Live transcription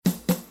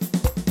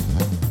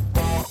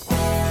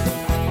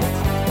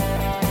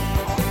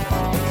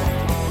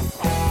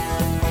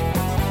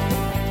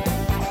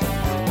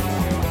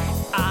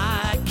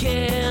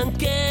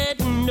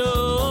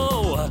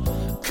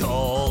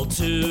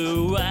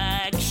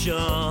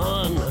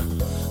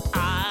action.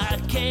 I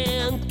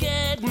can't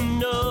get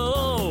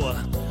no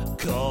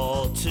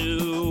call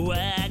to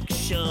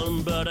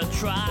action, but I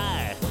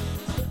try,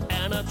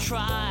 and I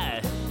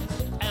try,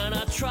 and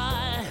I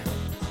try,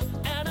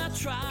 and I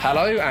try.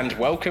 Hello and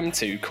welcome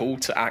to Call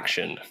to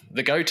Action,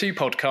 the go-to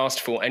podcast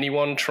for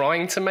anyone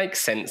trying to make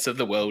sense of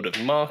the world of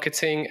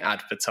marketing,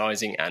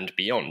 advertising and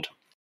beyond.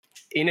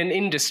 In an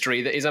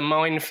industry that is a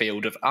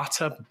minefield of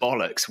utter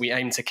bollocks, we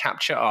aim to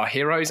capture our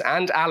heroes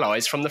and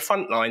allies from the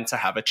front line to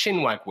have a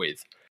chinwag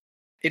with.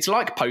 It's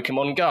like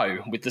Pokemon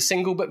Go, with the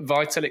single but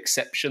vital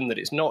exception that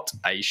it's not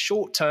a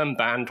short-term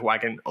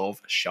bandwagon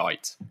of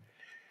shite.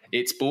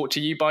 It's brought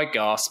to you by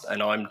Gasp,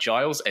 and I'm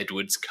Giles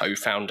Edwards,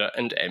 co-founder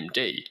and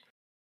MD.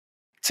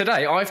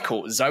 Today, I've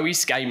caught Zoe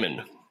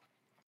Scaman,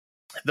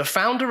 the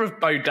founder of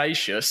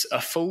Bodacious,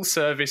 a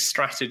full-service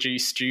strategy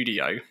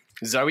studio.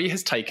 Zoe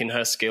has taken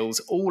her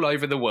skills all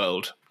over the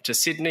world, to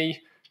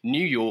Sydney,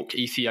 New York,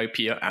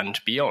 Ethiopia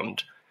and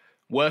beyond,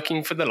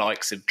 working for the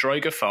likes of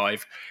Droga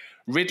 5,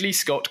 Ridley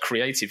Scott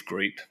Creative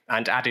Group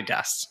and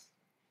Adidas.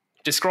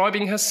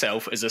 Describing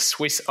herself as a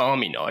Swiss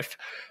Army knife,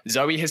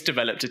 Zoe has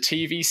developed a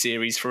TV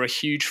series for a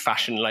huge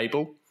fashion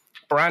label,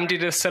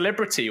 branded a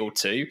celebrity or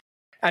two,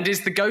 and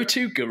is the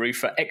go-to guru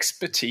for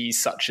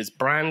expertise such as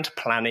brand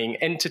planning,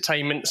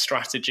 entertainment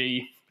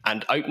strategy,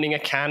 and opening a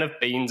can of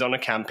beans on a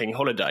camping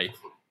holiday.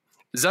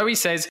 Zoe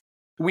says,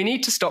 we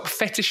need to stop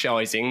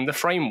fetishizing the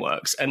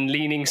frameworks and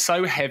leaning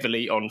so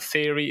heavily on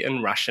theory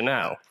and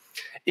rationale.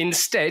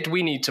 Instead,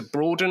 we need to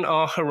broaden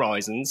our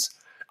horizons,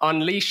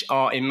 unleash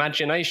our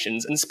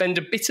imaginations, and spend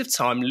a bit of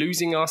time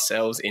losing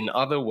ourselves in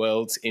other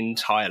worlds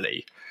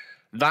entirely.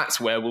 That's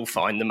where we'll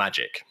find the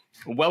magic.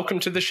 Welcome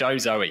to the show,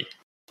 Zoe.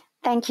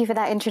 Thank you for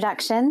that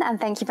introduction,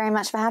 and thank you very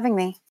much for having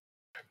me.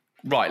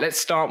 Right, let's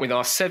start with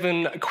our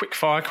 7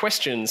 quickfire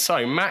questions.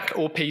 So, Mac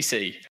or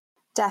PC?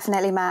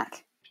 Definitely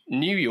Mac.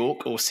 New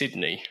York or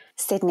Sydney?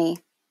 Sydney.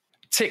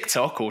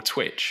 TikTok or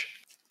Twitch?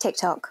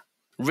 TikTok.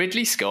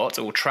 Ridley Scott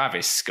or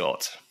Travis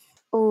Scott?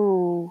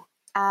 Ooh,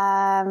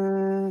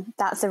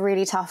 that's a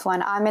really tough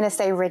one. I'm going to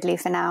say Ridley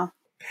for now.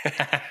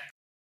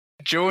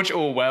 George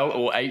Orwell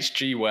or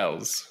H.G.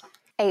 Wells?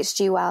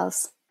 H.G.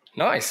 Wells.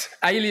 Nice.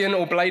 Alien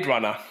or Blade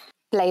Runner?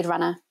 Blade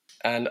Runner.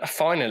 And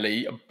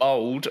finally,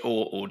 bold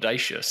or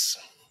audacious?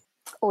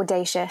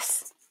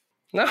 Audacious.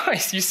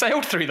 Nice, you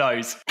sailed through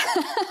those.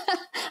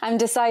 I'm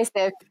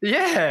decisive.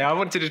 Yeah, I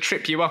wanted to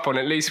trip you up on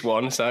at least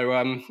one, so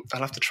I'll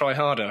have to try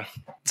harder.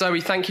 Zoe,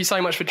 thank you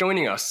so much for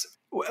joining us.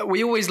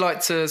 We always like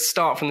to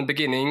start from the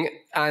beginning,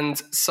 and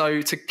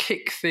so to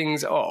kick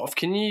things off,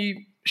 can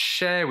you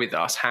share with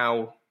us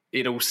how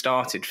it all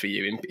started for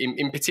you,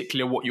 in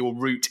particular what your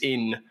route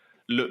in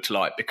looked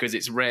like, because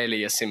it's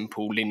rarely a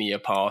simple linear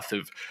path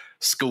of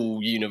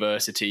school,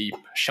 university,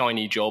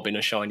 shiny job in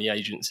a shiny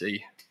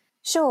agency.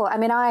 Sure. I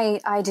mean,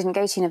 I didn't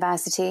go to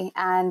university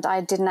and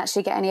I didn't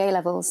actually get any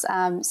A-levels.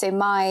 So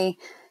my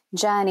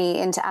journey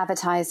into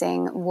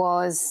advertising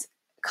was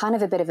kind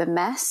of a bit of a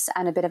mess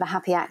and a bit of a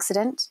happy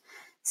accident.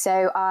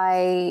 So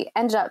I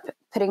ended up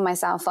putting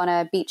myself on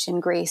a beach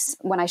in Greece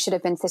when I should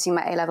have been sitting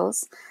my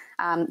A-levels.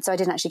 So I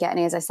didn't actually get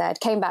any, as I said.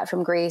 Came back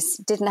from Greece,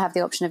 didn't have the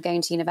option of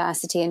going to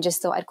university and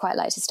just thought I'd quite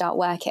like to start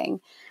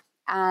working.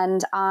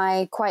 And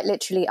I quite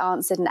literally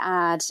answered an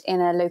ad in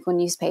a local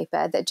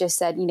newspaper that just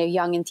said,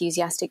 young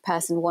enthusiastic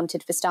person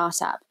wanted for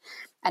startup.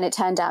 And it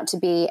turned out to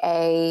be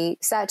a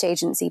search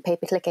agency,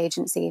 pay-per-click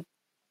agency.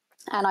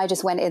 And I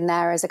just went in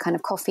there as a kind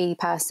of coffee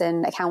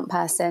person, account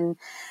person.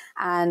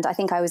 And I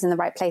think I was in the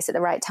right place at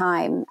the right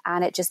time.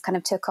 And it just kind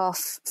of took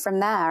off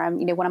from there.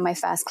 One of my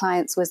first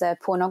clients was a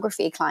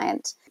pornography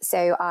client.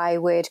 So I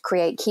would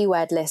create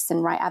keyword lists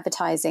and write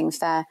advertising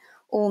for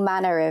all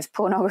manner of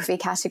pornography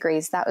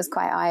categories. That was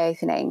quite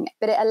eye-opening.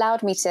 But it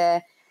allowed me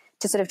to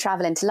sort of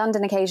travel into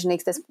London occasionally,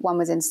 because this one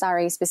was in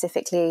Surrey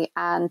specifically,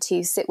 and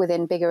to sit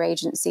within bigger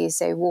agencies,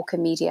 so Walker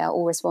Media,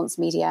 All Response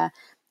Media,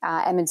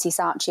 M&C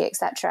Saatchi,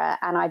 etc.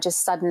 And I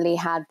just suddenly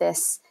had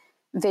this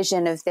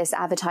vision of this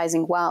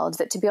advertising world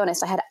that, to be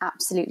honest, I had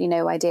absolutely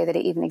no idea that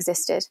it even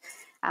existed.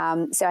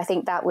 So I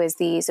think that was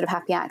the sort of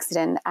happy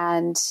accident.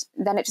 And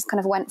then it just kind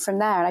of went from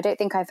there. And I don't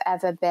think I've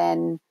ever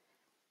been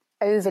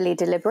overly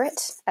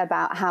deliberate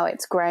about how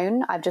it's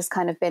grown. I've just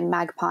kind of been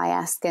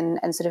magpie-esque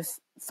and sort of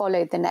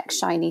followed the next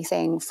shiny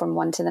thing from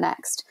one to the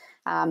next.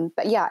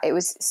 But yeah, it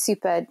was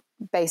super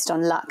based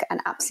on luck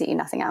and absolutely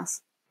nothing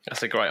else.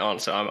 That's a great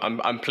answer.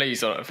 I'm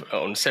pleased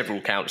on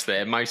several counts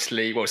there.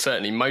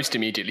 Certainly most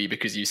immediately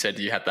because you said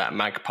you had that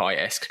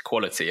magpie-esque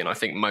quality, and I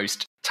think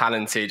most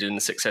talented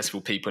and successful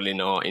people in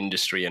our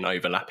industry and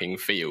overlapping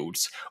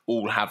fields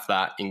all have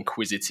that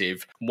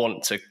inquisitive,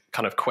 want to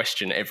kind of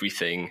question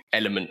everything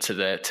element to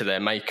their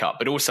makeup.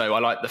 But also,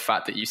 I like the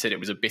fact that you said it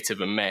was a bit of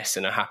a mess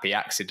and a happy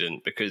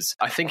accident, because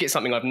I think it's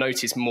something I've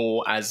noticed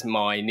more as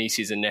my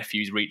nieces and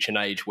nephews reach an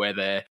age where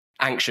they're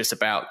anxious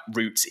about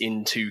routes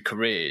into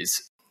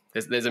careers.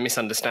 There's a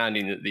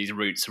misunderstanding that these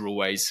routes are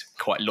always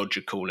quite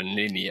logical and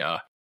linear.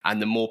 And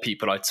the more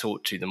people I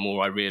talk to, the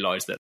more I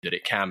realise that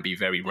it can be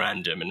very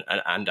random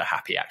and a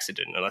happy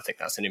accident. And I think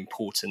that's an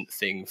important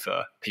thing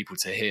for people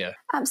to hear.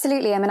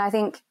 Absolutely. I mean, I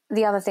think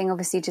the other thing,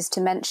 obviously, just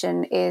to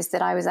mention is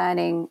that I was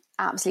earning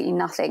absolutely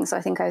nothing. So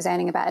I think I was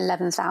earning about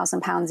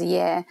 £11,000 a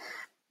year.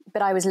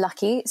 But I was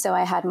lucky. So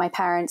I had my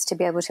parents to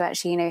be able to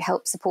actually,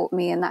 help support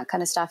me and that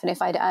kind of stuff. And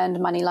if I'd earned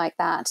money like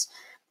that,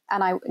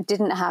 and I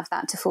didn't have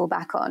that to fall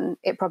back on,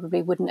 it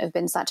probably wouldn't have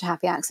been such a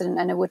happy accident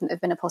and it wouldn't have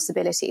been a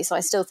possibility. So I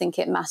still think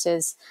it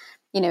matters,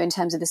 in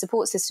terms of the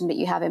support system that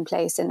you have in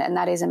place. And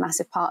that is a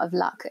massive part of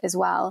luck as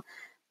well.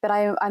 But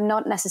I'm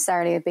not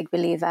necessarily a big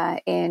believer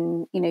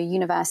in,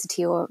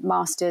 university or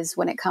masters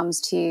when it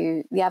comes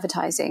to the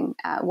advertising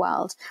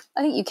world.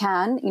 I think you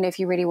can, if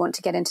you really want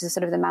to get into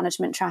sort of the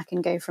management track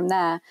and go from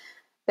there.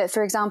 But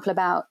for example,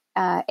 about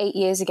 8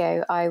 years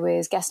ago, I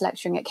was guest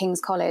lecturing at King's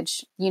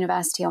College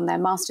University on their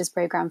master's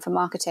program for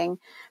marketing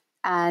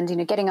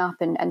and, getting up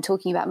and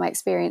talking about my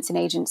experience in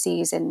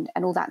agencies and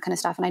all that kind of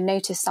stuff. And I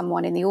noticed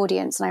someone in the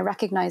audience and I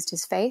recognized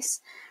his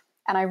face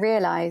and I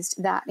realized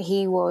that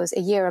he was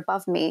a year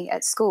above me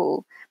at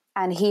school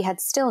and he had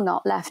still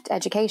not left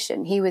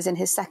education. He was in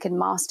his second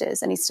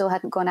master's and he still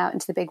hadn't gone out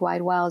into the big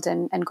wide world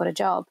and got a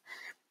job.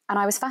 And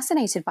I was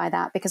fascinated by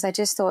that because I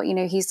just thought,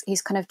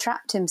 he's kind of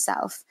trapped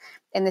himself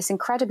in this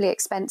incredibly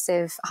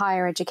expensive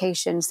higher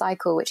education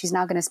cycle, which he's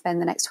now going to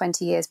spend the next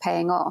 20 years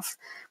paying off.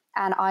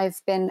 And I've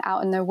been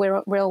out in the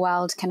real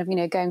world, kind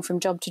of, going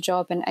from job to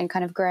job and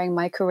kind of growing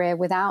my career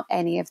without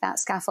any of that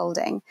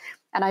scaffolding.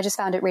 And I just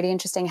found it really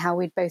interesting how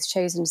we'd both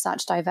chosen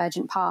such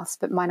divergent paths,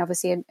 but mine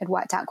obviously had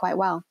worked out quite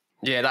well.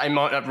 Yeah,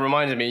 that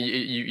reminded me,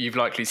 you've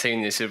likely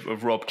seen this,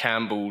 of Rob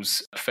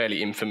Campbell's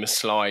fairly infamous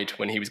slide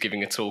when he was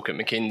giving a talk at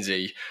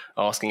McKinsey,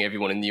 asking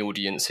everyone in the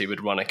audience who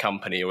would run a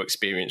company or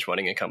experience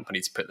running a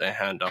company to put their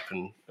hand up.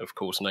 And of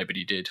course,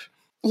 nobody did.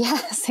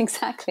 Yes,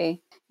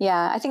 exactly.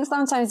 Yeah, I think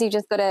sometimes you've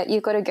got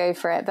to go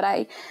for it.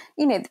 But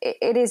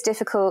it is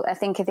difficult. I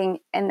think in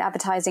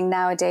advertising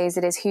nowadays,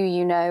 it is who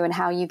you know and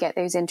how you get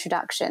those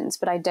introductions.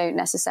 But I don't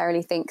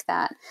necessarily think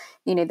that,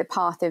 the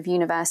path of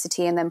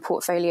university and then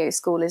portfolio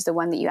school is the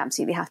one that you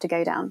absolutely have to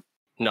go down.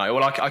 No,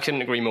 well, I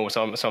couldn't agree more.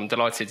 So I'm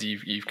delighted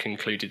you've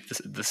concluded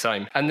the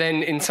same. And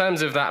then in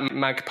terms of that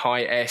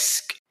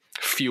magpie-esque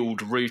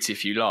fueled route,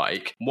 if you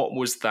like, what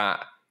was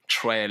that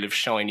trail of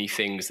shiny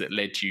things that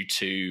led you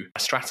to a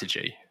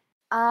strategy?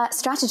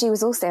 Strategy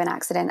was also an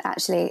accident,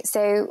 actually.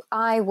 So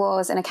I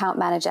was an account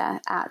manager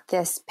at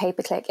this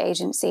pay-per-click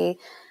agency.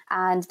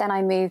 And then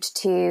I moved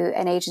to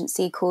an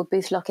agency called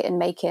Booth Lockett and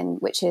Macon,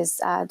 which is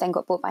then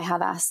got bought by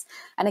Havas.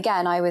 And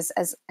again, I was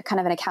as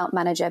kind of an account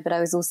manager, but I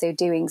was also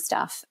doing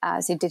stuff,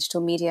 so digital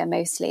media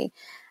mostly.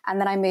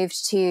 And then I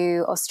moved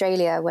to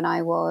Australia when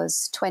I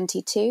was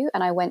 22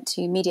 and I went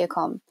to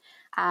MediaCom.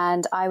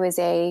 And I was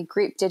a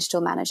group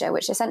digital manager,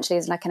 which essentially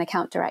is like an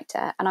account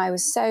director. And I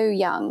was so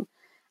young.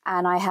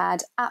 And I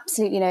had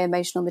absolutely no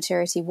emotional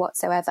maturity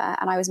whatsoever.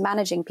 And I was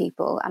managing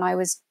people and I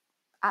was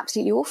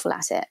absolutely awful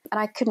at it.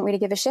 And I couldn't really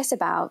give a shit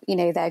about,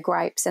 their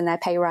gripes and their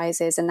pay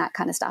rises and that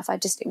kind of stuff.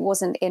 It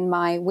wasn't in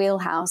my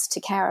wheelhouse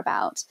to care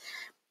about.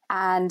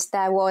 And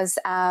there was,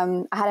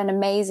 I had an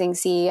amazing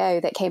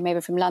CEO that came over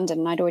from London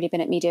and I'd already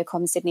been at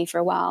MediaCom Sydney for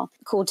a while,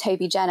 called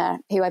Toby Jenner,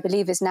 who I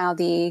believe is now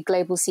the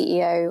global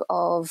CEO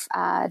of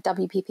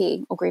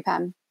WPP or Group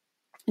M.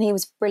 And he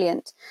was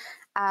brilliant.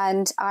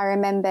 And I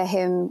remember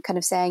him kind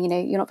of saying,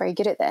 you're not very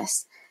good at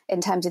this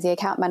in terms of the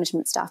account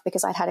management stuff,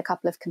 because I'd had a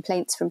couple of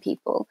complaints from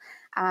people.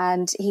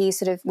 And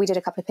we did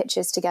a couple of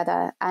pitches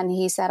together and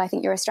he said, I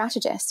think you're a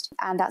strategist.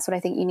 And that's what I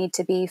think you need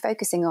to be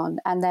focusing on.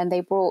 And then they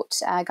brought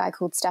a guy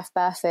called Steph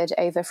Burford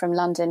over from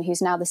London,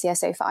 who's now the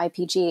CSO for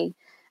IPG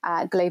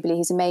globally.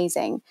 He's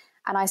amazing.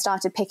 And I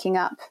started picking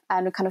up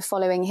and kind of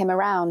following him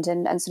around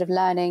and sort of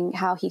learning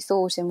how he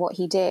thought and what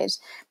he did.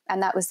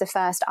 And that was the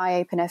first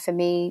eye-opener for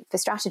me for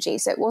strategy.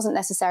 So it wasn't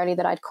necessarily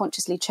that I'd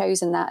consciously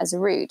chosen that as a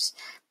route.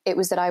 It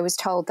was that I was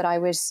told that I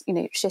was,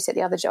 shit at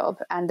the other job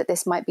and that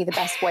this might be the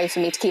best way for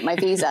me to keep my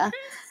visa.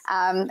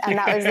 And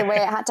that was the way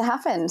it had to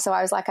happen. So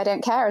I was like, I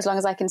don't care. As long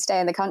as I can stay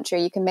in the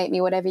country, you can make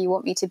me whatever you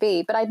want me to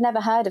be. But I'd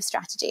never heard of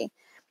strategy.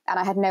 And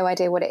I had no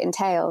idea what it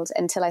entailed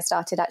until I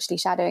started actually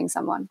shadowing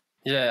someone.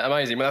 Yeah,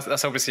 amazing. Well,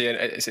 that's obviously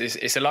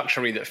it's a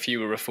luxury that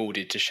few are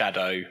afforded to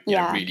shadow you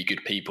know, really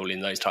good people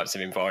in those types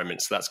of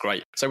environments. So that's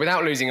great. So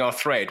without losing our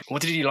thread,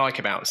 what did you like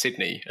about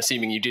Sydney,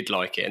 assuming you did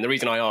like it? And the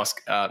reason I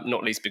ask,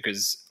 not least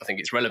because I think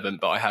it's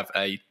relevant, but I have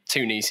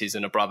two nieces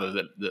and a brother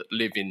that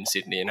live in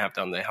Sydney and have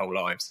done their whole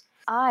lives.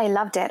 I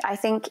loved it. I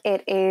think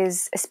it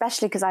is,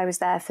 especially because I was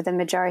there for the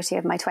majority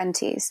of my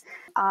 20s,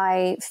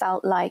 I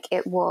felt like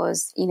it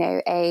was,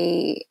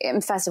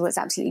 first of all, it's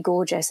absolutely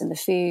gorgeous, and the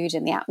food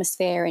and the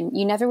atmosphere, and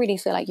you never really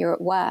feel like you're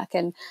at work.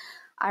 And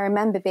I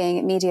remember being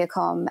at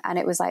MediaCom and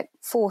it was like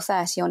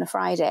 4:30 on a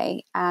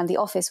Friday and the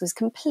office was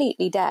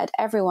completely dead.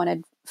 Everyone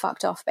had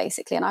fucked off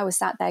basically. And I was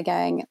sat there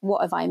going,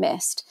 what have I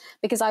missed?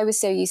 Because I was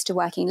so used to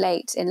working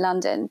late in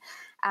London.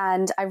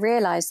 And I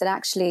realized that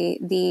actually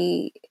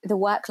the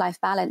work-life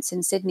balance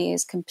in Sydney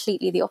is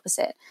completely the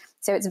opposite.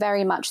 So it's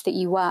very much that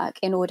you work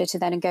in order to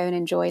then go and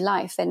enjoy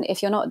life. And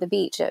if you're not at the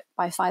beach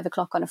by 5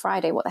 o'clock on a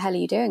Friday, what the hell are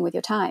you doing with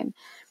your time?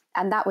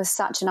 And that was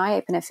such an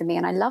eye-opener for me.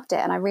 And I loved it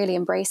and I really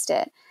embraced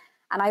it.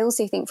 And I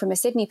also think from a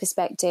Sydney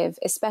perspective,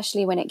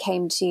 especially when it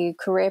came to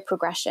career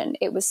progression,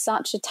 it was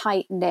such a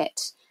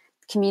tight-knit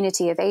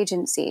community of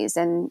agencies.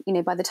 And, you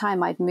know, by the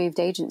time I'd moved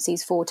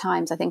agencies 4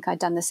 times, I think I'd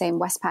done the same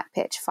Westpac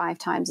pitch 5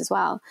 times as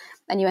well.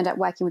 And you end up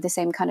working with the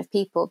same kind of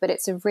people. But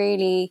it's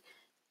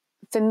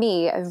for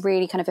me, a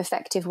really kind of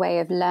effective way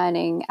of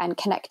learning and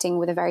connecting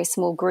with a very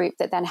small group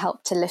that then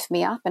helped to lift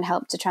me up and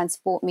helped to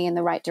transport me in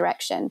the right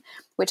direction,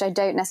 which I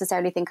don't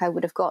necessarily think I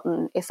would have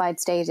gotten if I'd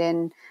stayed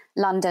in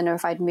London or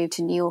if I'd moved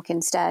to New York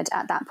instead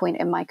at that point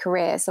in my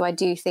career. So I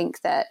do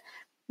think that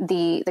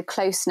the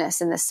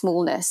closeness and the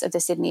smallness of the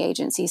Sydney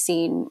agency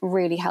scene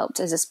really helped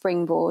as a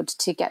springboard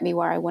to get me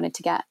where I wanted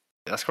to get.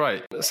 That's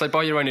great. So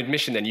by your own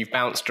admission then, you've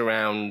bounced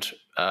around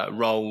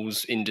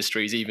roles,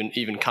 industries,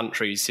 even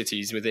countries,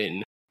 cities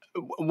within.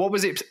 What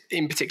was it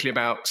in particular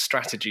about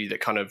strategy that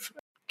kind of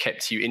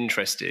kept you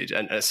interested?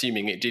 And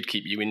assuming it did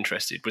keep you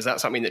interested, was that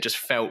something that just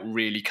felt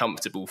really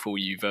comfortable for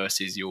you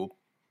versus your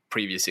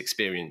previous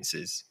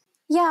experiences?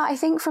 Yeah, I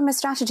think from a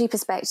strategy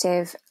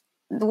perspective,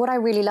 what I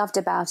really loved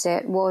about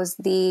it was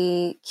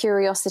the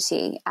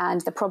curiosity and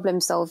the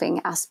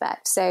problem-solving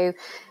aspect. So,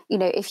 you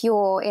know, if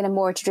you're in a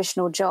more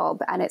traditional job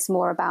and it's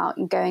more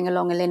about going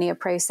along a linear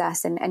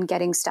process and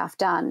getting stuff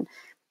done,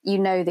 you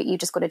know that you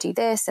just got to do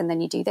this and then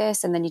you do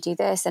this and then you do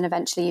this. And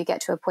eventually you get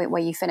to a point where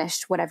you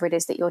finished whatever it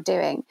is that you're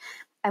doing.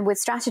 And with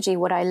strategy,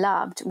 what I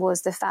loved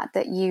was the fact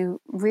that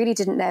you really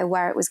didn't know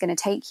where it was going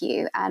to take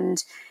you.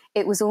 And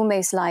it was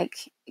almost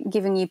like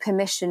giving you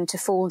permission to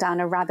fall down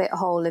a rabbit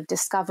hole of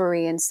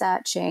discovery and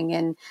searching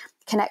and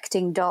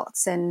connecting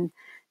dots and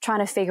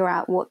trying to figure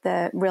out what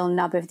the real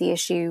nub of the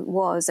issue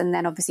was. And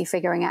then obviously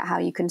figuring out how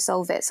you can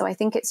solve it. So I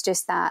think it's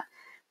just that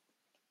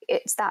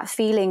it's that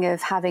feeling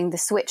of having the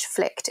switch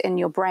flicked in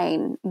your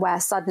brain where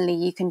suddenly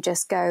you can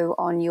just go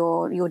on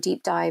your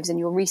deep dives and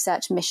your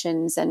research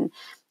missions and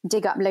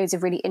dig up loads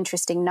of really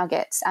interesting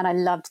nuggets. And I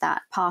loved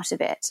that part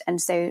of it.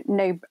 And so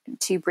no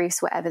 2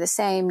 briefs were ever the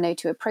same, no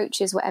 2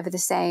 approaches were ever the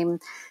same,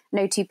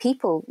 no 2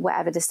 people were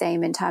ever the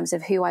same in terms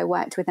of who I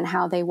worked with and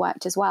how they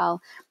worked as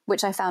well,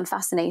 which I found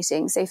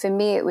fascinating. So for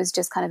me, it was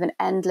just kind of an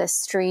endless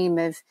stream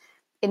of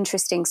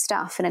interesting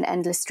stuff and an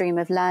endless stream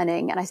of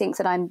learning. And I think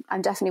that I'm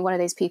definitely one of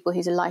those people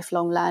who's a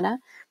lifelong learner.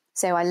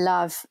 So I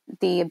love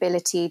the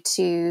ability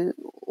to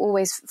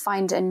always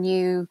find a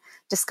new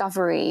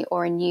discovery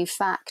or a new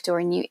fact or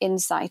a new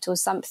insight or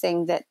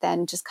something that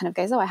then just kind of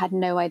goes, oh, I had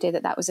no idea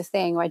that was a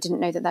thing, or I didn't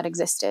know that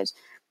existed.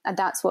 And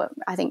that's what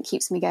I think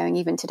keeps me going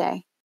even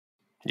today.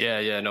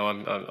 Yeah, no,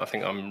 I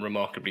think I'm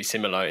remarkably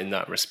similar in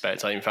that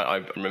respect. In fact, I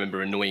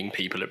remember annoying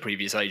people at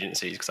previous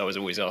agencies because I was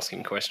always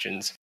asking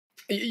questions.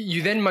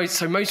 You then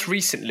most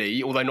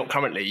recently, although not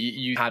currently,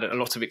 you had a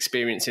lot of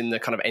experience in the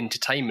kind of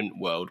entertainment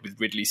world with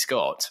Ridley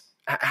Scott.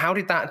 How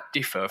did that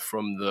differ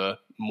from the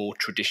more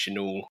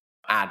traditional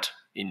ad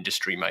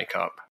industry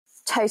makeup?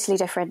 Totally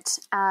different.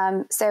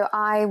 So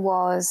I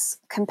was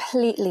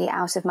completely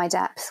out of my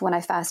depth when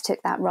I first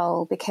took that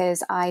role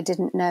because I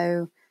didn't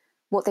know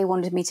what they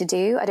wanted me to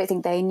do. I don't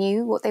think they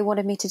knew what they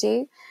wanted me to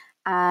do.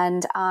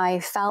 And I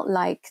felt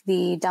like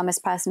the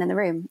dumbest person in the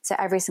room. So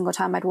every single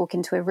time I'd walk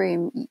into a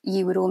room,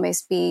 you would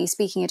almost be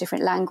speaking a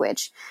different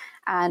language.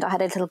 And I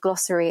had a little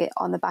glossary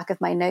on the back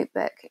of my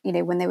notebook, you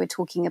know, when they were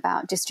talking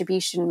about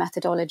distribution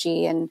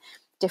methodology and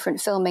different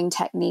filming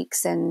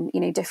techniques and, you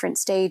know, different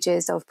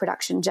stages of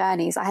production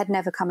journeys. I had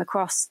never come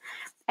across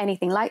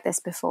anything like this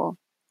before.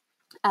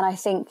 And I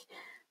think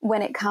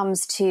when it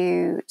comes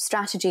to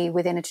strategy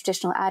within a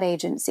traditional ad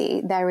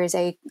agency, there is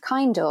a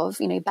kind of,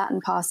 you know, baton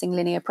passing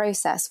linear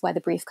process where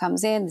the brief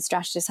comes in, the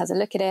strategist has a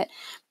look at it,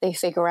 they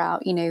figure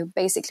out, you know,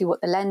 basically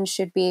what the lens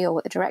should be or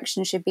what the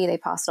direction should be, they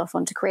pass it off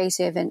onto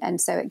creative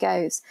and so it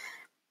goes.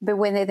 But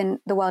when they're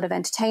in the world of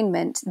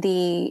entertainment,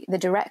 the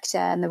director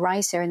and the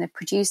writer and the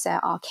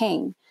producer are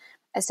king.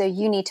 And so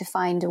you need to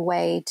find a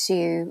way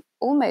to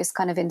almost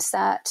kind of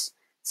insert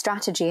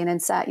strategy and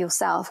insert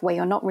yourself where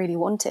you're not really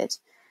wanted.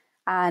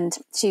 And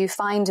to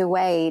find a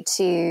way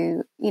to,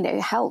 you know,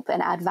 help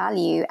and add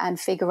value and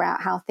figure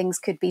out how things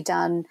could be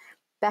done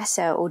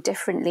better or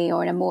differently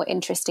or in a more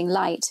interesting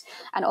light.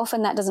 And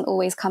often that doesn't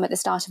always come at the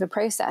start of a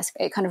process.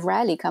 It kind of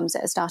rarely comes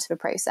at the start of a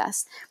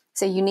process.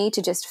 So you need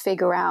to just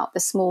figure out the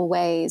small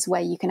ways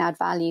where you can add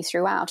value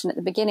throughout. And at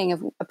the beginning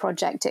of a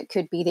project, it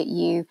could be that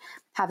you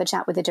have a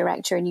chat with the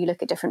director and you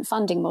look at different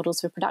funding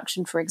models for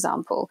production, for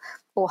example,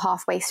 or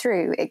halfway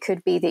through, it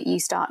could be that you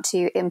start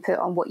to input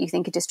on what you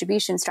think a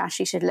distribution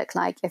strategy should look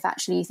like if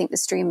actually you think the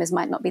streamers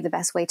might not be the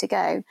best way to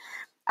go.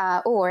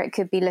 Or it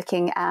could be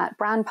looking at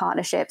brand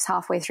partnerships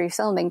halfway through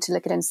filming to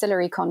look at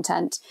ancillary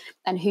content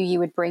and who you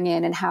would bring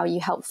in and how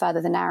you help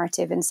further the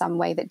narrative in some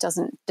way that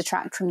doesn't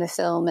detract from the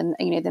film and,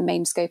 you know, the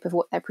main scope of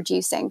what they're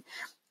producing.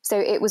 So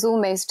it was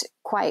almost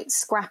quite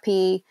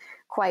scrappy,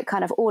 quite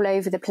kind of all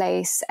over the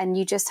place. And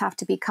you just have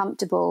to be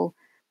comfortable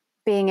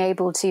being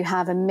able to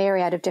have a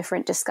myriad of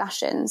different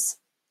discussions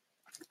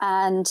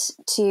and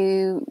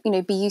to,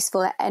 be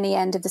useful at any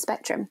end of the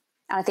spectrum.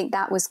 And I think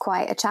that was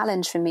quite a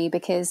challenge for me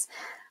because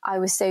I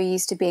was so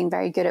used to being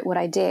very good at what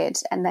I did,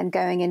 and then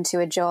going into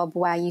a job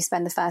where you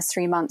spend the first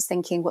 3 months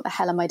thinking, what the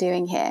hell am I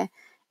doing here?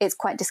 It's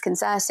quite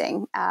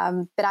disconcerting.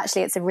 But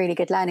actually it's a really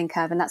good learning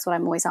curve, and that's what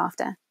I'm always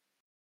after.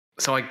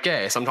 So I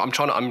guess I'm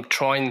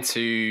trying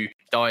to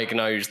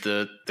diagnose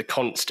the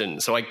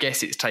constant. So I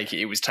guess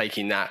it was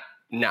taking that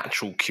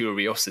natural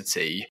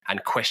curiosity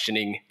and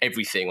questioning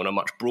everything on a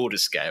much broader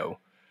scale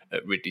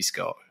at Ridley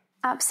Scott.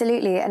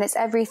 Absolutely. And it's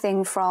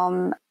everything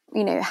from,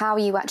 how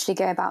you actually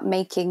go about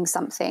making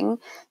something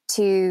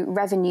to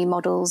revenue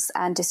models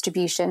and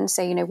distribution.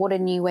 So, what are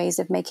new ways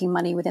of making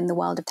money within the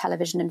world of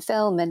television and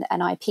film and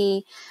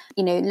IP,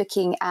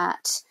 looking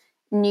at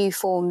new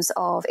forms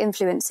of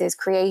influencers,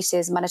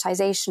 creators,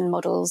 monetization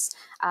models,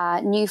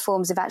 new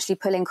forms of actually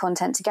pulling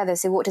content together.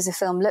 So what does a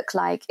film look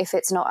like if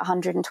it's not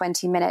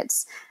 120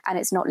 minutes and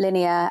it's not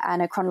linear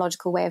and a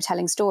chronological way of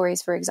telling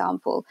stories, for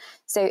example?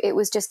 So it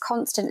was just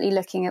constantly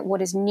looking at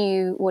what is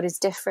new, what is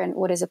different,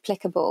 what is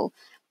applicable,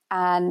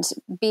 and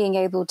being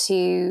able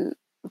to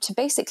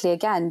basically,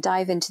 again,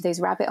 dive into those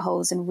rabbit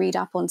holes and read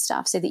up on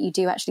stuff so that you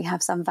do actually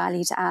have some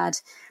value to add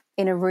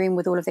in a room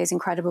with all of those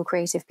incredible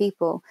creative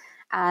people.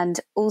 And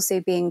also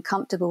being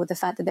comfortable with the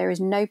fact that there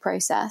is no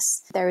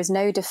process, there is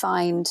no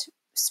defined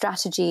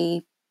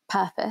strategy,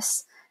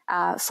 purpose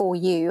for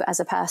you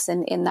as a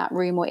person in that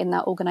room or in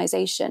that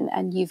organization.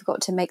 And you've got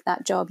to make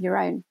that job your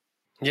own.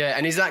 Yeah.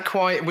 And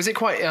was it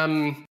quite,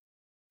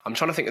 I'm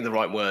trying to think of the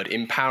right word.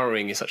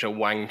 Empowering is such a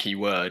wanky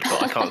word,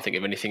 but I can't think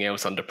of anything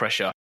else under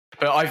pressure.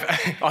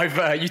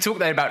 But you talked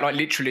there about like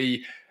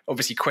literally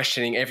obviously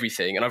questioning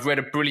everything. And I've read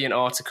a brilliant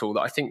article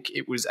that I think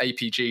it was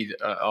APG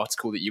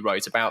article that you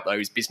wrote about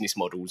those business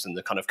models and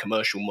the kind of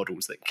commercial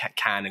models that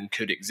can and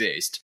could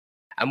exist.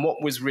 And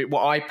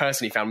what I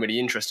personally found really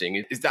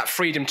interesting is that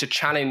freedom to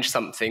challenge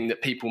something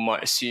that people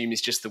might assume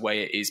is just the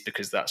way it is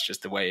because that's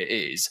just the way it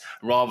is,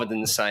 rather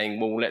than saying,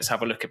 well, let's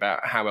have a look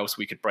about how else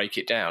we could break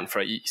it down. So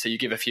you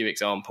give a few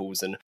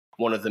examples, and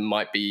one of them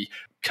might be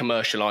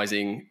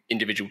commercializing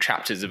individual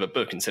chapters of a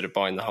book instead of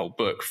buying the whole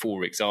book,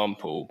 for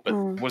example.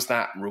 But was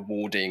that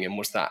rewarding, and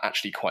was that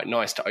actually quite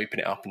nice to open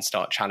it up and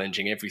start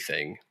challenging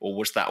everything? Or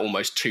was that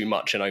almost too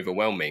much and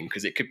overwhelming?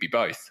 Because it could be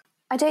both.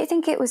 I don't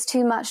think it was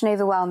too much and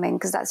overwhelming,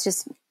 because that's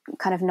just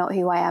kind of not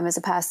who I am as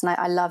a person.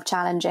 I love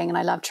challenging and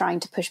I love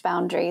trying to push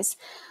boundaries.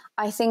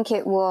 I think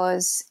it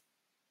was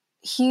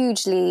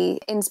hugely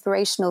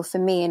inspirational for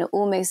me, and it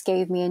almost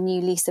gave me a new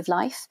lease of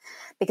life,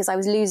 because I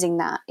was losing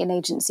that in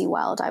agency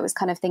world. I was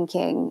kind of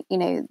thinking,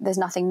 there's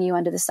nothing new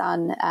under the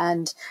sun,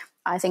 and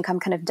I think I'm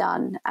kind of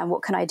done, and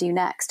what can I do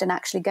next? And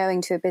actually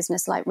going to a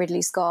business like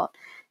Ridley Scott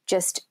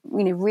just,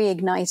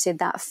 reignited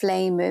that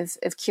flame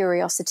of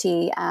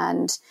curiosity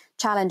and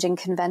challenging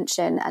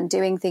convention and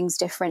doing things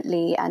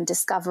differently and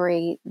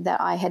discovery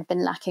that I had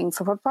been lacking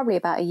for probably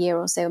about a year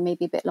or so,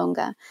 maybe a bit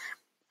longer.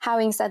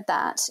 Having said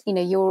that,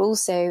 you're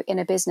also in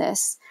a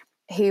business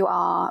who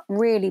are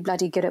really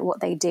bloody good at what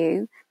they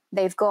do.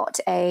 They've got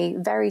a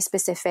very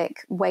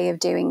specific way of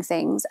doing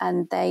things,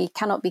 and they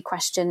cannot be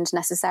questioned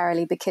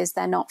necessarily because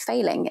they're not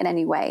failing in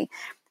any way.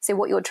 So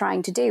what you're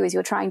trying to do is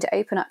you're trying to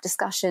open up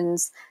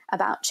discussions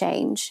about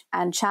change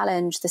and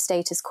challenge the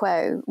status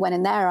quo, when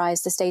in their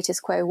eyes, the status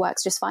quo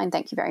works just fine.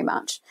 Thank you very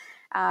much.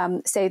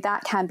 So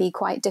that can be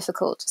quite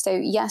difficult. So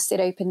yes, it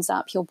opens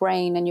up your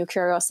brain and your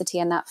curiosity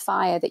and that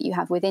fire that you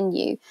have within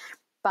you.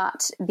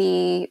 But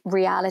the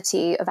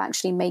reality of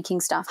actually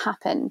making stuff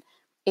happen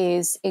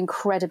is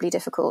incredibly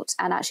difficult.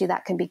 And actually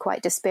that can be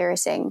quite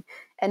dispiriting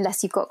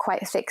unless you've got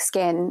quite a thick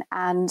skin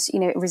and,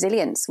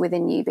 resilience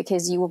within you,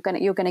 because you're going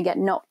to get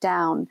knocked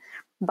down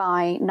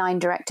by 9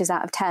 directors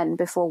out of 10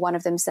 before one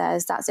of them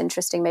says, that's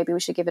interesting, maybe we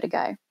should give it a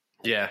go.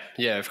 Yeah,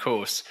 of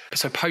course.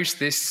 So post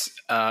this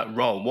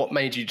role, what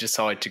made you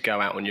decide to go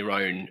out on your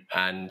own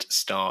and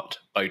start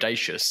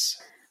Bodacious?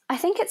 I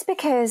think it's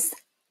because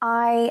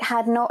I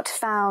had not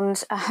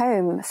found a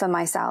home for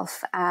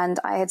myself, and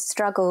I had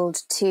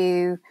struggled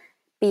to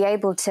be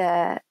able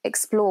to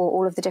explore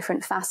all of the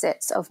different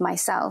facets of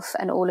myself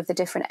and all of the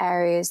different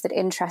areas that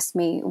interest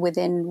me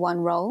within one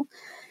role.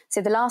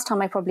 So the last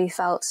time I probably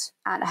felt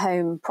at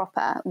home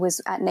proper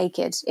was at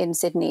Naked in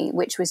Sydney,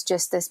 which was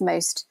just this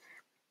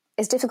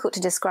it's difficult to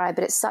describe,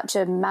 but it's such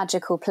a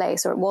magical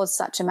place, or it was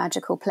such a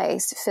magical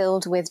place,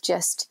 filled with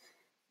just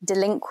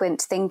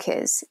delinquent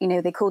thinkers.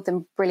 They called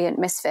them brilliant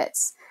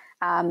misfits,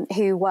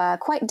 who were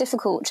quite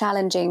difficult,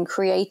 challenging,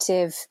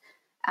 creative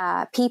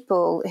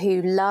people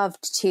who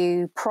loved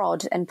to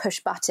prod and push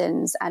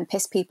buttons and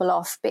piss people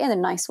off, but in a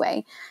nice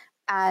way,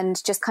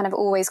 and just kind of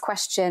always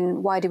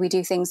question, why do we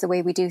do things the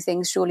way we do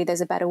things? Surely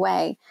there's a better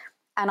way.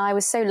 And I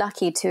was so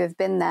lucky to have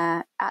been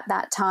there at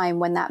that time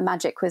when that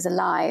magic was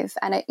alive.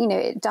 And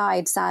it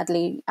died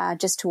sadly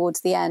just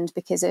towards the end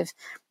because of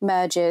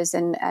mergers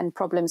and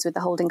problems with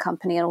the holding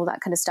company and all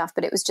that kind of stuff.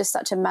 But it was just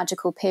such a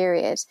magical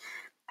period.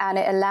 And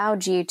it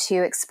allowed you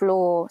to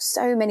explore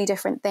so many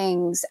different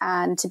things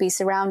and to be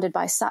surrounded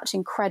by such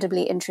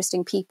incredibly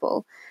interesting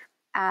people.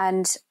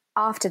 And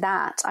after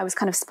that, I was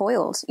kind of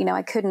spoiled.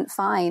 I couldn't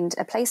find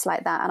a place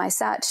like that. And I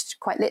searched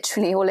quite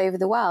literally all over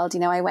the world.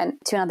 I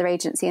went to another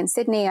agency in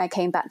Sydney. I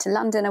came back to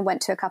London. I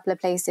went to a couple of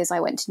places. I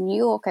went to New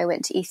York. I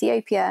went to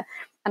Ethiopia.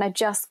 And I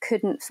just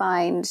couldn't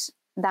find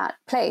that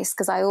place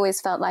because I always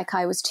felt like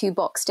I was too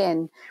boxed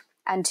in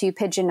and too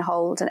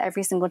pigeonholed. And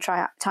every single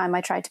time I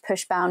tried to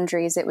push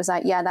boundaries, it was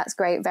like, yeah, that's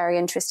great, very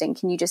interesting.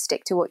 Can you just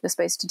stick to what you're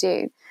supposed to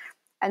do?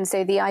 And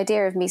so the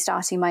idea of me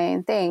starting my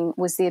own thing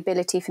was the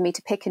ability for me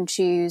to pick and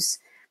choose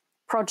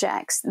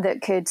projects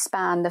that could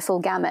span the full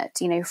gamut,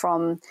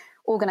 from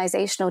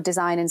organizational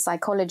design and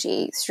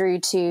psychology through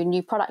to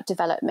new product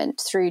development,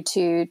 through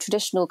to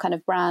traditional kind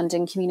of brand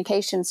and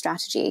communication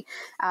strategy,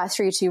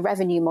 through to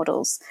revenue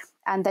models.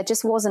 And there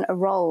just wasn't a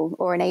role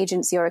or an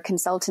agency or a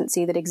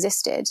consultancy that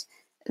existed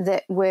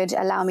that would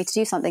allow me to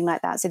do something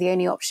like that. So the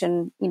only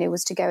option,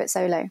 was to go it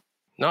solo.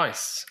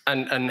 Nice.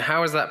 And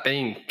how has that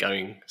been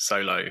going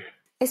solo?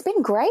 It's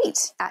been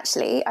great,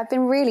 actually. I've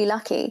been really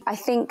lucky. I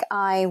think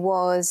I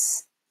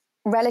was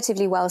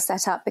relatively well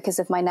set up because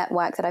of my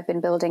network that I've been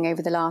building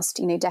over the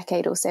last,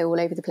 decade or so all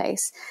over the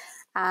place.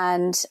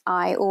 And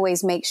I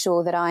always make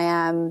sure that I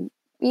am,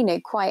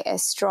 quite a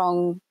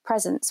strong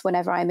presence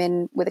whenever I'm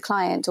in with a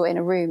client or in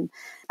a room.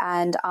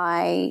 And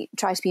I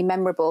try to be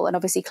memorable. And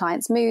obviously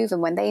clients move.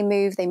 And when they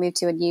move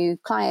to a new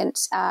client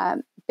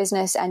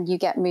business and you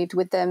get moved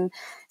with them.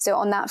 So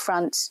on that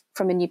front,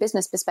 from a new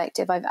business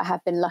perspective, I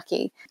have been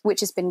lucky,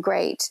 which has been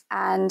great.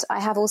 And I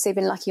have also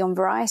been lucky on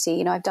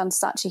variety. I've done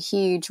such a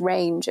huge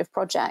range of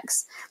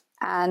projects.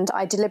 And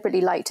I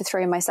deliberately like to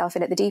throw myself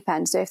in at the deep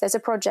end. So if there's a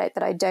project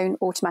that I don't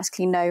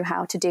automatically know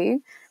how to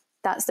do,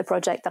 that's the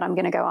project that I'm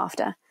going to go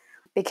after,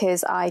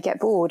 because I get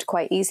bored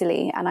quite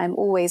easily. And I'm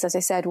always, as I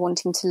said,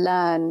 wanting to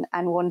learn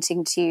and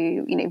wanting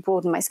to,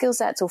 broaden my skill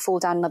sets or fall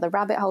down another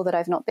rabbit hole that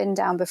I've not been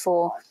down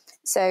before.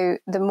 So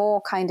the more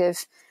kind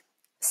of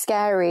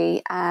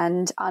scary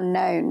and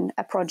unknown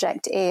a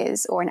project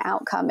is or an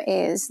outcome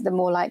is, the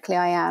more likely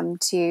I am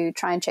to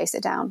try and chase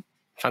it down.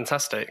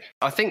 Fantastic.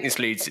 I think this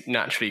leads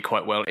naturally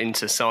quite well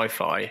into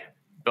sci-fi,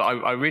 but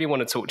I really want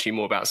to talk to you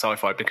more about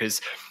sci-fi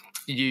because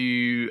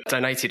you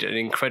donated an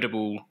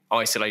incredible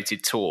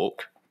isolated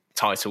talk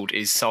titled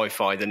 "Is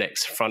Sci-Fi the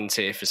Next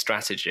Frontier for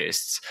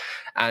Strategists?"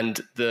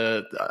 And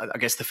I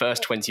guess the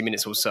first 20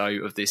 minutes or so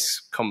of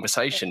this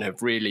conversation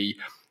have really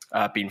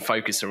been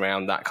focused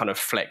around that kind of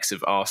flex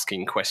of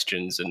asking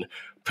questions and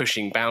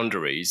pushing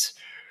boundaries,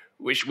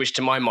 which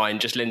to my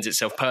mind just lends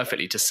itself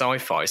perfectly to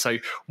sci-fi. So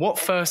what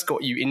first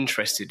got you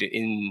interested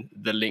in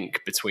the link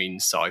between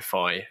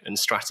sci-fi and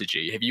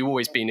strategy? Have you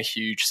always been a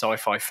huge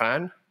sci-fi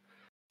fan?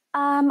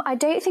 I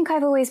don't think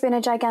I've always been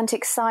a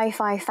gigantic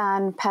sci-fi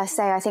fan per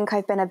se. I think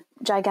I've been a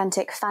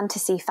gigantic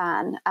fantasy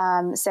fan.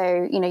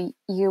 So,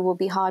 you will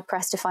be hard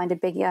pressed to find a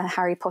bigger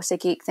Harry Potter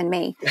geek than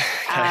me.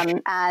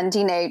 Okay.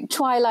 And,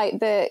 Twilight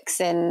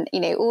books and,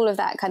 all of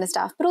that kind of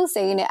stuff, but also,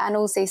 and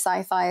also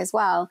sci-fi as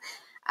well.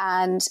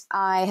 And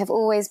I have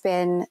always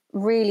been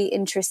really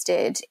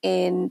interested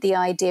in the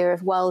idea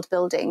of world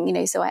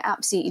building, so I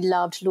absolutely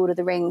loved Lord of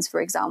the Rings,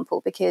 for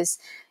example, because,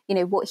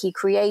 what he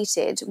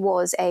created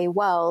was a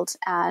world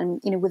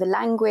and, with a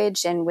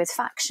language and with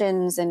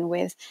factions and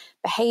with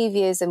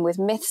behaviors and with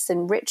myths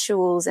and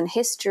rituals and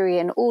history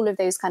and all of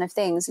those kind of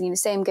things. And,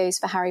 same goes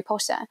for Harry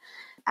Potter.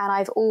 And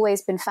I've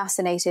always been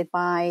fascinated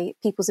by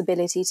people's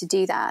ability to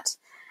do that.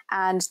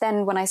 And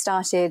then when I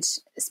started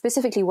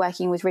specifically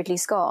working with Ridley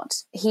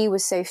Scott, he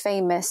was so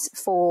famous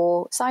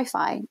for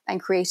sci-fi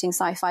and creating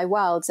sci-fi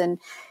worlds. And,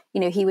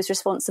 he was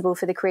responsible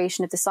for the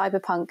creation of the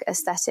cyberpunk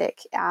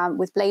aesthetic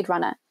with Blade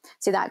Runner.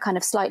 So that kind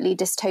of slightly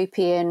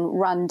dystopian,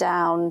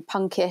 run-down,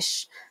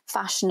 punkish,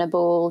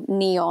 fashionable,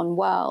 neon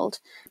world.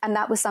 And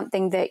that was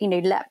something that,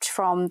 leapt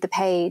from the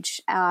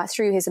page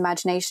through his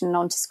imagination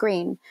onto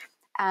screen.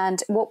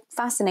 And what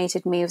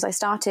fascinated me was I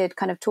started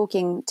kind of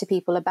talking to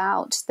people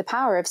about the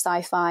power of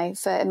sci-fi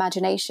for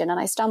imagination. And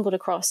I stumbled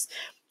across,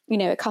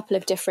 a couple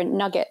of different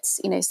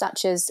nuggets,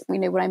 such as,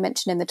 what I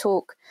mentioned in the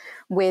talk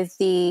with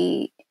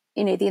the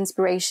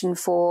inspiration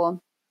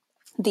for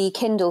the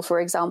Kindle,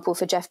 for example,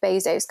 for Jeff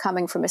Bezos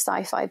coming from a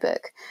sci-fi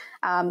book,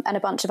 and a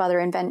bunch of other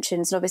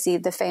inventions. And obviously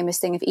the famous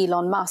thing of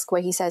Elon Musk,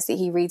 where he says that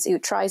he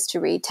tries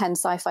to read 10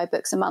 sci-fi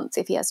books a month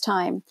if he has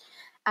time.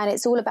 And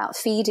it's all about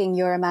feeding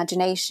your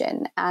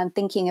imagination and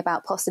thinking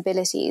about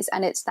possibilities.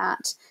 And it's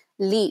that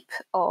leap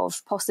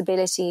of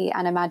possibility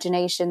and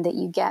imagination that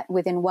you get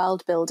within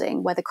world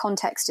building, where the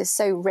context is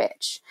so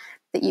rich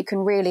that you can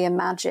really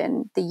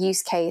imagine the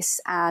use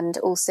case and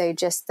also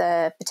just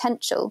the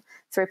potential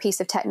for a piece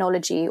of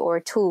technology or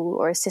a tool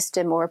or a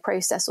system or a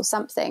process or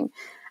something,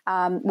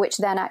 which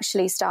then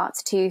actually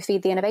starts to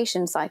feed the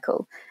innovation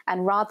cycle.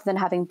 And rather than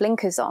having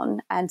blinkers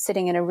on and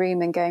sitting in a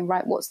room and going,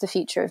 right, what's the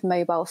future of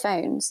mobile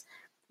phones,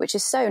 which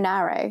is so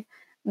narrow,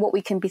 what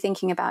we can be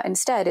thinking about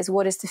instead is,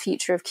 what is the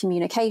future of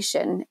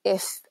communication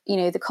if,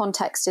 the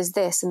context is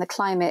this and the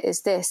climate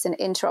is this and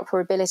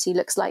interoperability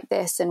looks like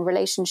this and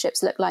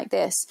relationships look like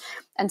this.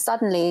 And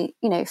suddenly,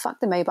 fuck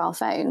the mobile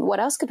phone. What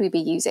else could we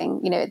be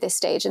using, at this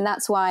stage? And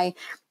that's why,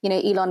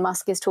 Elon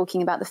Musk is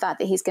talking about the fact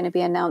that he's going to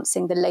be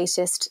announcing the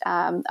latest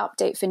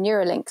update for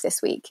Neuralink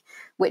this week,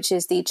 which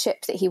is the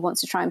chip that he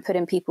wants to try and put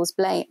in people's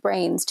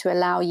brains to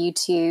allow you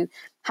to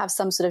have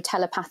some sort of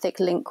telepathic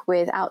link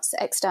with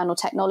external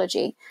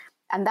technology.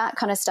 And that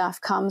kind of stuff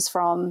comes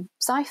from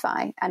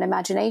sci-fi and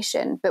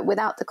imagination, but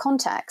without the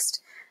context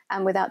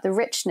and without the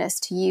richness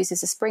to use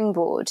as a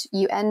springboard,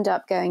 you end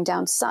up going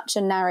down such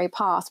a narrow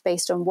path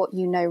based on what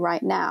you know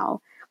right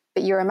now.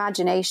 But your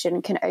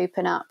imagination can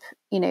open up,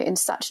 in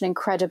such an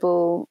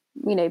incredible,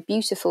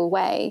 beautiful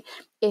way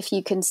if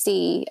you can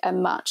see a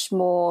much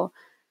more,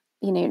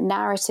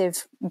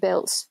 narrative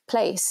built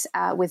place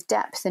with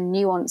depth and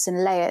nuance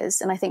and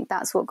layers. And I think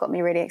that's what got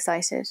me really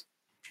excited.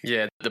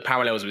 Yeah, the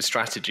parallels with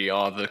strategy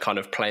are the kind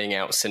of playing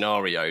out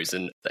scenarios,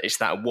 and it's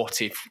that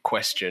what if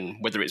question,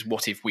 whether it's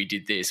what if we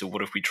did this, or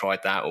what if we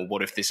tried that, or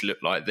what if this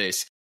looked like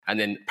this, and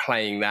then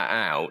playing that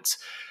out.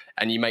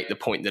 And you make the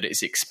point that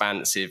it's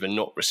expansive and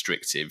not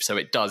restrictive. So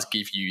it does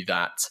give you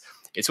that,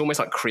 it's almost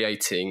like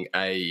creating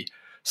a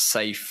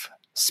safe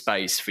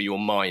space for your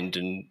mind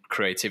and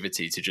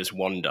creativity to just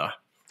wander.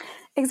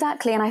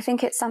 Exactly. And I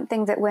think it's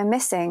something that we're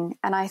missing.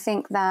 And I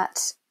think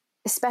that,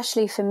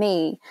 especially for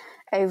me,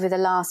 over the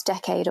last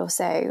decade or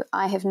so,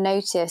 I have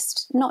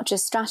noticed not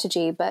just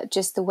strategy, but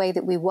just the way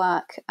that we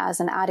work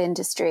as an ad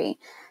industry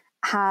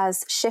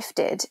has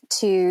shifted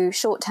to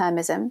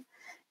short-termism,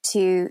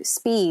 to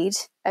speed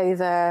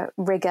over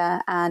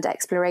rigor and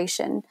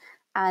exploration.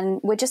 And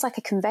we're just like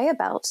a conveyor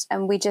belt,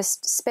 and we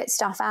just spit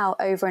stuff out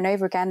over and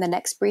over again. The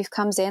next brief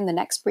comes in, the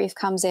next brief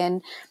comes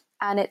in,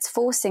 and it's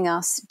forcing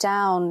us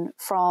down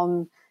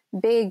from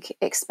big,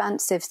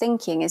 expansive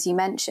thinking, as you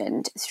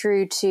mentioned,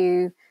 through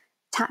to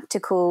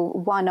tactical,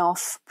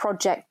 one-off,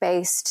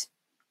 project-based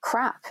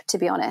crap, to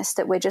be honest,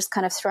 that we're just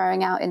kind of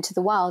throwing out into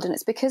the world. And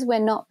it's because we're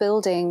not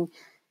building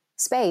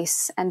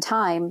space and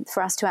time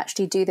for us to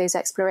actually do those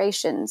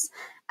explorations.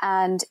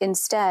 And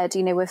instead,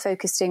 we're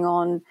focusing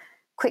on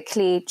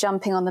quickly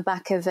jumping on the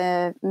back of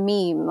a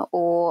meme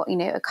or,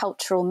 a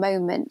cultural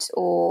moment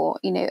or,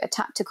 a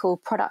tactical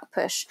product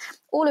push.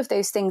 All of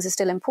those things are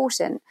still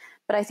important.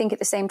 But I think at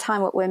the same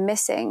time, what we're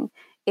missing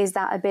is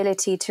that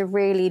ability to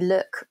really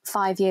look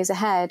 5 years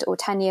ahead or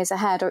 10 years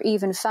ahead or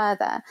even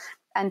further,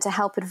 and to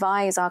help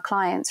advise our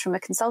clients from a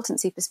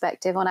consultancy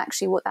perspective on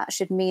actually what that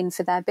should mean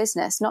for their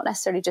business, not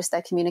necessarily just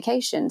their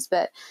communications,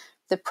 but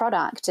the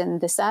product and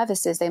the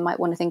services they might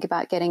want to think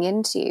about getting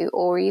into,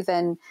 or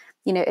even,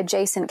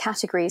 adjacent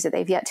categories that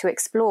they've yet to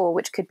explore,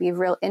 which could be of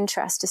real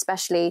interest,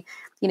 especially,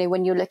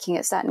 when you're looking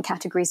at certain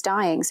categories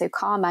dying. So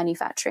car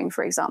manufacturing,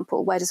 for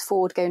example, where does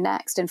Ford go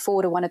next? And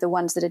Ford are one of the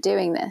ones that are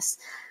doing this,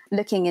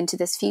 looking into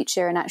this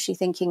future and actually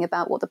thinking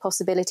about what the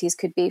possibilities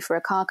could be for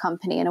a car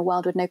company in a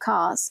world with no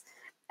cars.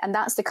 And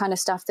that's the kind of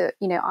stuff that,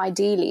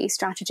 ideally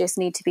strategists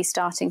need to be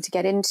starting to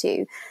get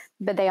into,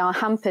 but they are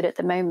hampered at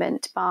the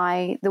moment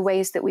by the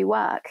ways that we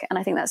work. And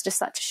I think that's just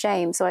such a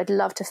shame. So I'd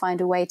love to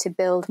find a way to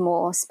build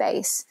more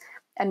space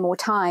and more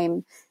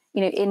time,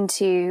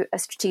 into a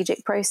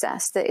strategic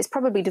process that is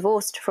probably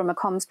divorced from a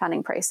comms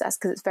planning process,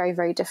 because it's very,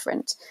 very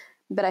different.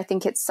 But I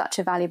think it's such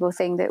a valuable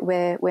thing that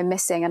we're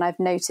missing. And I've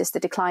noticed the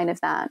decline of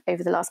that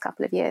over the last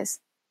couple of years.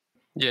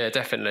 Yeah,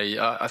 definitely.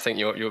 I think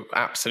you're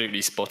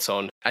absolutely spot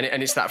on.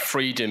 And it's that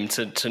freedom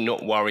to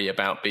not worry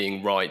about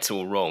being right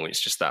or wrong.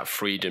 It's just that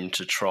freedom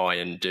to try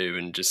and do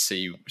and just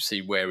see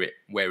where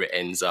it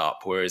ends up.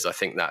 Whereas I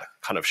think that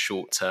kind of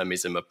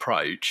short-termism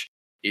approach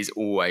is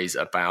always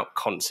about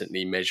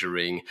constantly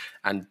measuring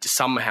and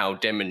somehow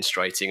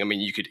demonstrating. I mean,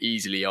 you could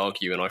easily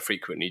argue, and I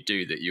frequently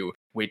do, that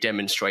we're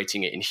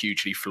demonstrating it in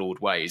hugely flawed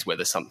ways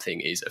whether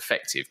something is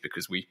effective,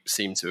 because we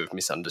seem to have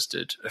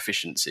misunderstood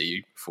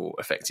efficiency for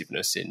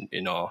effectiveness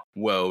in our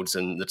worlds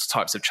and the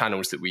types of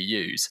channels that we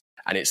use.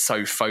 And it's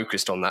so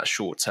focused on that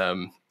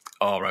short-term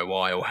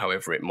ROI, or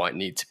however it might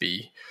need to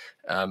be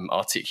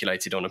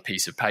articulated on a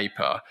piece of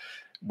paper.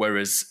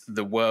 Whereas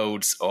the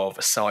worlds of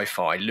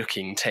sci-fi,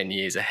 looking 10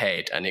 years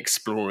ahead and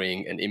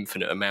exploring an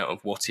infinite amount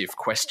of what-if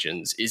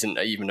questions, isn't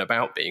even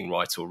about being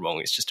right or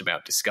wrong. It's just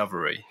about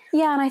discovery.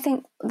 Yeah, and I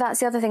think that's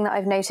the other thing that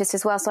I've noticed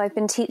as well. So I've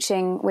been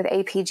teaching with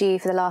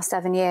APG for the last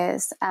 7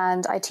 years,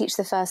 and I teach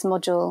the first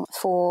module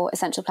for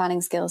essential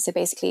planning skills. So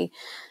basically,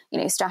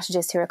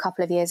 strategists who are a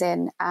couple of years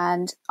in,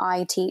 and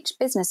I teach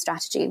business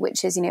strategy,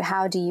 which is,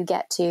 how do you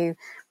get to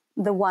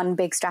the one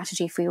big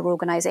strategy for your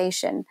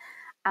organization?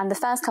 And the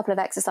first couple of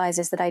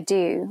exercises that I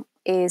do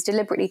is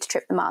deliberately to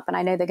trip them up. And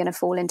I know they're going to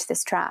fall into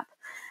this trap.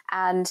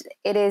 And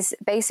it is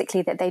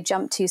basically that they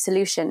jump to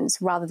solutions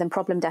rather than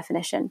problem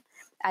definition.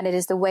 And it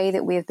is the way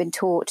that we have been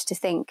taught to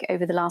think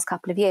over the last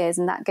couple of years.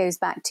 And that goes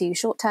back to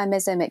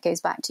short-termism. It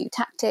goes back to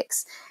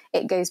tactics.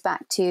 It goes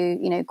back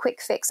to,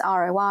 quick fix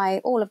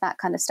ROI, all of that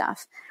kind of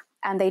stuff.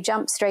 And they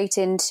jump straight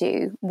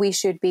into, we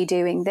should be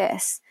doing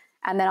this.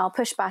 And then I'll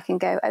push back and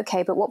go,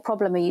 okay, but what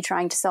problem are you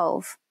trying to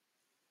solve?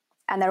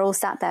 And they're all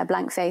sat there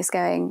blank face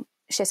going,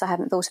 shit, I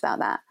haven't thought about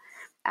that.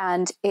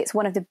 And it's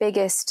one of the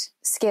biggest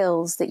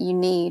skills that you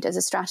need as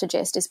a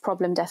strategist is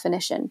problem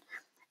definition.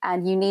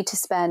 And you need to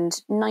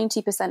spend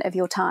 90% of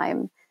your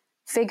time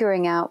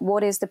figuring out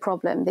what is the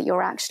problem that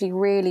you're actually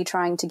really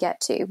trying to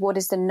get to. What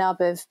is the nub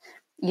of,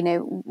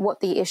 what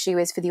the issue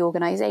is for the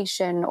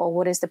organization, or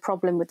what is the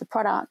problem with the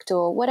product,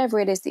 or whatever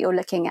it is that you're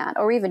looking at,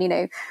 or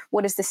even,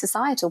 what is the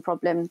societal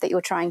problem that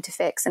you're trying to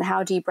fix, and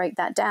how do you break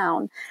that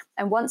down?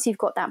 And once you've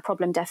got that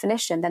problem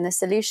definition, then the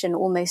solution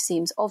almost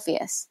seems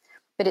obvious.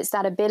 But it's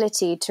that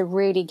ability to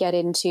really get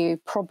into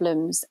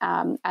problems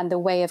and the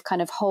way of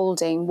kind of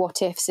holding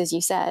what ifs, as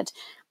you said,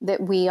 that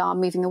we are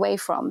moving away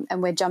from,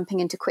 and we're jumping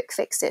into quick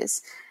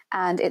fixes.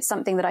 And it's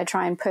something that I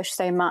try and push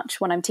so much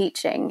when I'm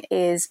teaching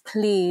is,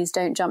 please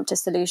don't jump to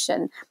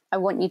solution. I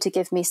want you to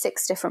give me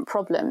 6 different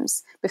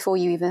problems before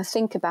you even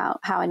think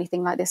about how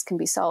anything like this can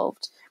be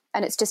solved.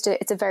 And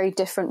it's a very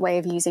different way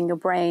of using your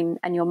brain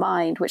and your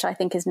mind, which I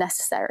think is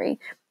necessary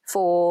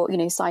for,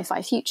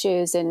 sci-fi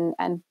futures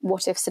and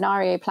what if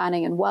scenario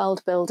planning and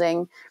world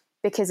building,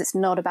 because it's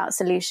not about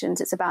solutions.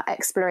 It's about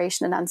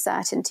exploration and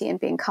uncertainty and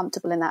being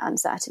comfortable in that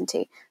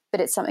uncertainty. But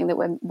it's something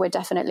that we're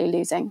definitely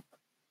losing.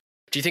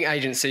 Do you think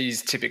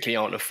agencies typically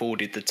aren't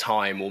afforded the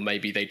time, or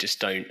maybe they just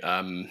don't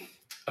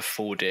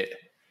afford it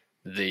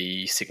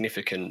the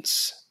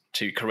significance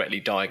to correctly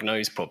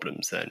diagnose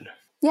problems then?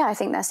 Yeah, I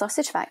think they're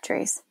sausage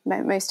factories,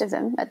 most of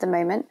them at the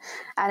moment.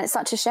 And it's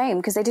such a shame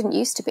because they didn't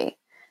used to be.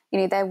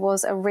 There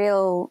was a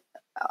real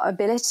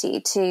ability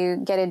to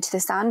get into the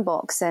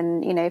sandbox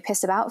and,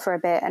 piss about for a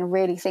bit and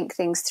really think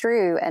things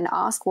through and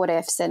ask what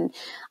ifs. And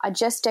I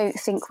just don't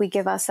think we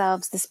give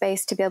ourselves the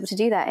space to be able to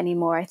do that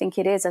anymore. I think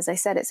it is, as I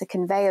said, it's a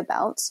conveyor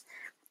belt.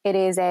 It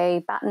is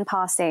a baton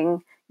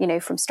passing,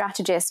 from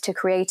strategist to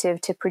creative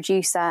to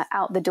producer,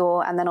 out the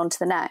door and then on to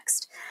the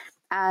next.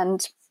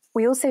 And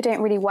we also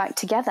don't really work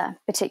together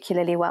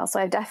particularly well. So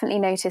I've definitely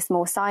noticed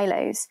more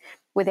silos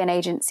within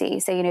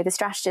agencies. So, the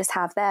strategists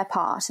have their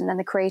part and then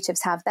the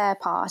creatives have their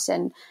part.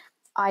 And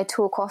I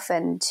talk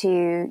often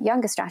to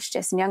younger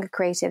strategists and younger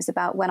creatives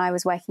about when I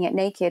was working at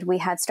Naked, we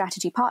had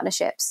strategy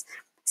partnerships.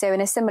 So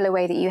in a similar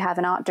way that you have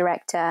an art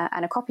director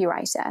and a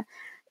copywriter,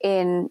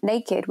 in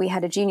Naked, we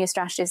had a junior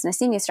strategist and a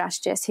senior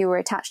strategist who were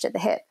attached at the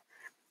hip.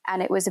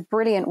 And it was a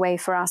brilliant way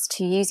for us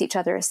to use each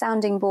other as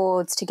sounding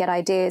boards, to get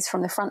ideas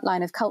from the front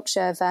line of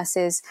culture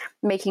versus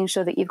making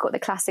sure that you've got the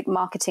classic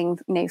marketing,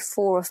 4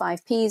 or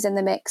 5 Ps in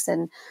the mix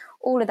and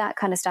all of that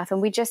kind of stuff.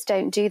 And we just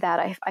don't do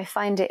that. I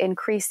find it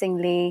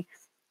increasingly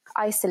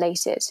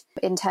isolated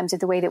in terms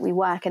of the way that we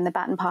work, and the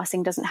baton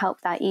passing doesn't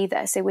help that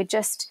either. So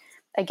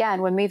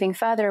we're moving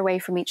further away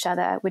from each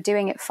other. We're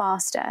doing it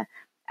faster.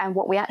 And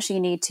what we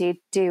actually need to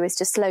do is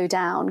to slow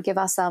down, give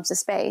ourselves a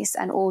space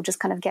and all just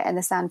kind of get in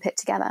the sandpit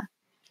together.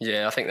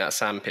 Yeah, I think that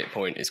sandpit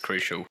point is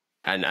crucial,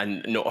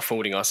 and not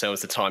affording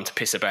ourselves the time to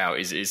piss about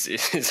is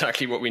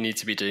exactly what we need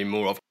to be doing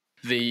more of.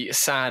 The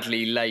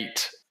sadly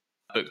late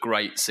but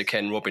great Sir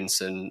Ken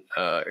Robinson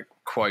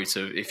quote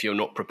of "if you're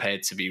not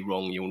prepared to be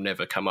wrong, you'll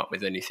never come up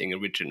with anything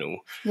original."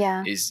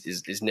 Yeah,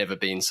 is never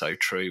been so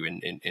true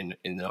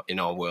in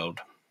our world.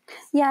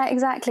 Yeah,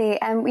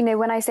 exactly. And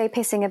when I say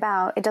pissing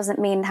about, it doesn't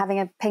mean having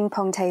a ping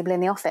pong table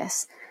in the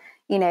office.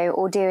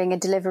 Or doing a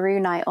Deliveroo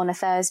night on a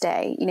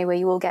Thursday, where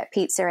you all get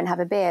pizza and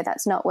have a beer.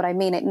 That's not what I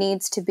mean. It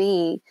needs to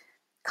be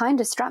kind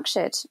of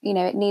structured.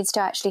 It needs to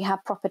actually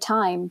have proper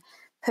time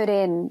put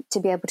in to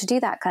be able to do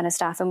that kind of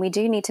stuff. And we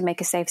do need to make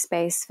a safe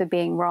space for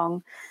being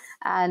wrong.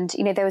 And,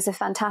 there was a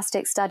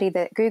fantastic study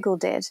that Google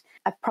did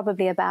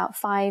probably about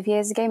 5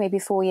 years ago, maybe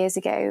 4 years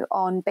ago,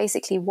 on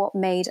basically what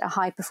made a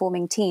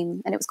high-performing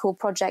team. And it was called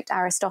Project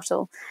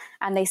Aristotle.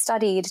 And they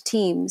studied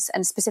teams,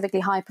 and specifically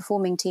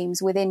high-performing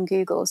teams within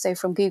Google. So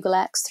from Google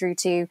X through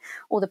to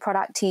all the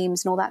product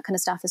teams and all that kind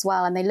of stuff as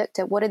well. And they looked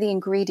at what are the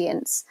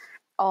ingredients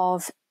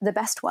of the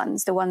best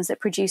ones, the ones that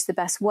produce the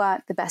best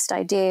work, the best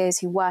ideas,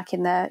 who work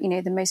in the,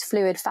 the most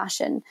fluid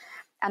fashion.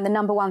 And the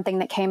number one thing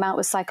that came out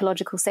was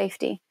psychological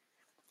safety.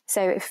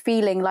 So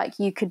feeling like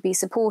you could be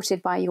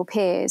supported by your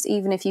peers,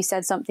 even if you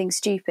said something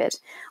stupid,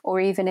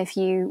 or even if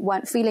you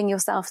weren't feeling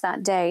yourself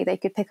that day, they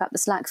could pick up the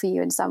slack for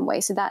you in some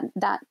way. So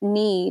that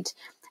need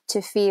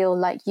to feel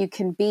like you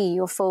can be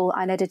your full,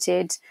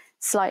 unedited,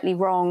 slightly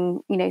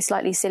wrong,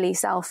 slightly silly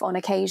self on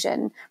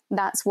occasion.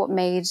 That's what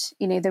made,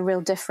 the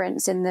real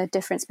difference in the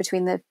difference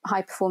between the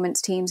high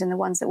performance teams and the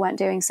ones that weren't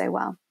doing so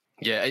well.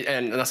 Yeah,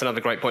 and that's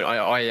another great point.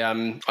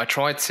 I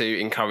tried to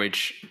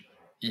encourage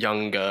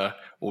younger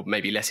or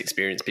maybe less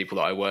experienced people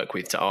that I work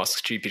with to ask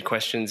stupid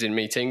questions in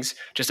meetings.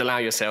 Just allow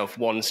yourself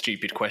one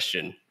stupid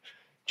question,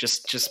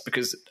 just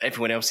because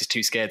everyone else is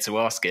too scared to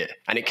ask it,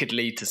 and it could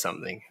lead to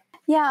something.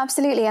 Yeah,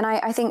 absolutely. And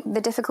I think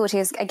the difficulty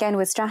is, again,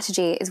 with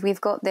strategy is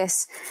we've got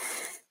this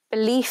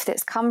belief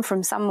that's come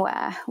from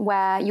somewhere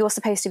where you're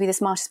supposed to be the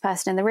smartest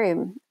person in the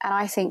room. And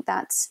I think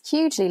that's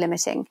hugely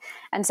limiting.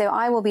 And so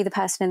I will be the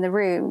person in the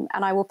room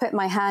and I will put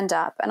my hand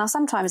up and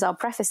sometimes I'll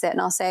preface it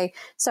and I'll say,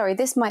 sorry,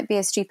 this might be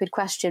a stupid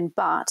question,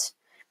 but...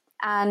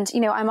 And,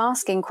 I'm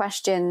asking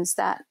questions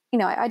that,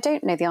 I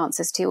don't know the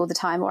answers to all the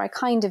time, or I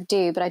kind of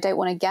do, but I don't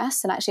want to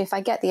guess. And actually, if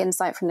I get the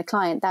insight from the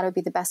client, that would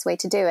be the best way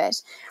to do it.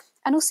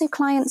 And also,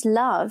 clients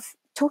love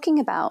talking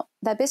about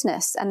their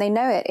business and they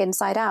know it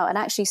inside out. And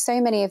actually, so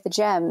many of the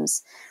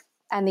gems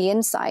and the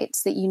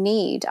insights that you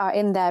need are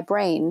in their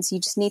brains. You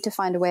just need to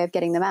find a way of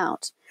getting them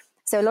out.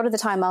 So a lot of the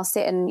time I'll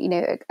sit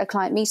in, a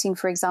client meeting,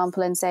 for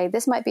example, and say,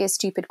 this might be a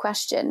stupid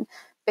question,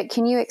 but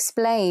can you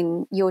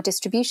explain your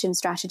distribution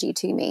strategy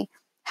to me?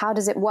 How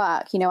does it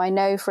work? I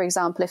know, for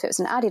example, if it was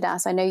an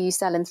Adidas, I know you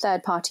sell in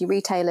third-party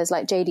retailers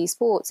like JD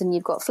Sports, and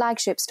you've got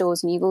flagship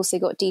stores, and you've also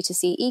got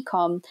D2C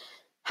e-com.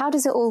 How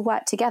does it all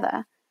work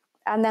together?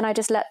 And then I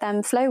just let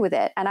them flow with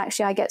it. And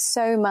actually, I get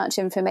so much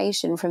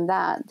information from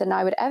that than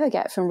I would ever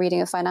get from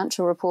reading a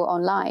financial report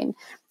online.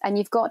 And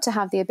you've got to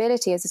have the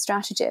ability as a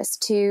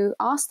strategist to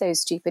ask those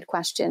stupid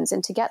questions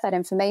and to get that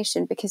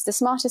information, because the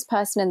smartest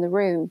person in the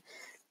room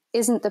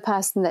isn't the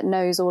person that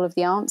knows all of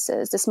the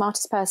answers. The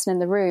smartest person in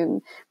the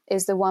room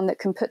is the one that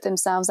can put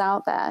themselves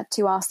out there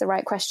to ask the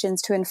right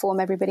questions to inform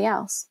everybody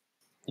else.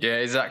 Yeah,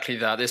 exactly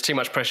that. There's too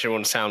much pressure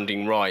on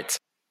sounding right.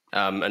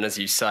 And as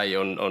you say,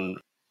 on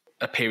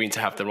appearing to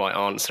have the right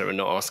answer and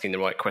not asking the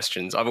right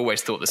questions. I've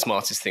always thought the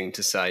smartest thing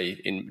to say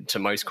to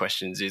most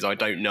questions is, I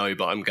don't know,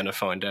 but I'm going to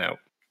find out.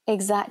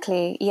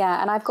 Exactly.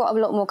 Yeah. And I've got a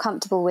lot more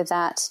comfortable with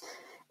that,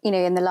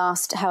 in the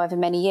last however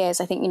many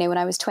years. I think, when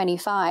I was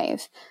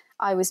 25,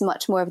 I was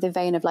much more of the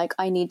vein of like,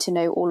 I need to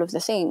know all of the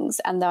things.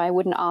 And though I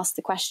wouldn't ask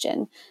the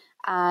question,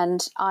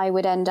 and I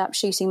would end up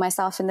shooting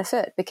myself in the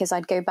foot, because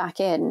I'd go back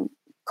in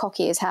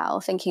cocky as hell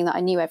thinking that I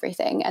knew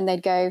everything. And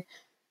they'd go,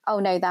 oh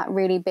no, that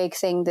really big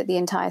thing that the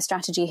entire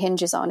strategy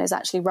hinges on is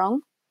actually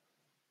wrong.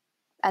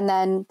 And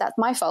then that's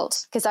my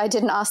fault because I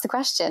didn't ask the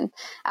question.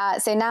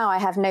 So now I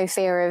have no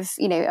fear of,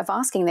 of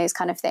asking those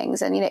kind of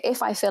things. And,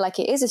 if I feel like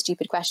it is a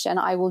stupid question,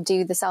 I will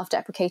do the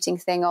self-deprecating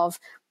thing of,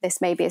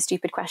 this may be a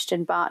stupid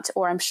question,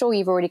 or I'm sure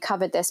you've already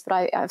covered this,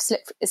 but I've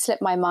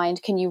slipped my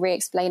mind. Can you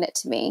re-explain it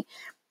to me?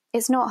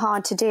 It's not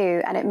hard to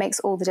do, and it makes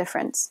all the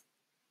difference.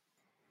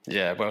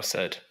 Yeah, well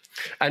said.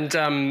 And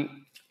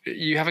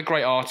you have a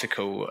great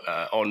article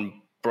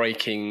on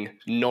breaking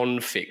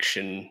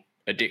non-fiction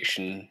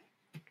addiction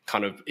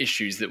kind of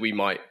issues that we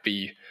might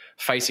be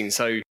facing.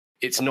 So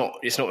it's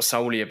not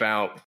solely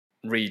about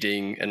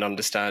reading and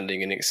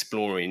understanding and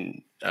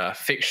exploring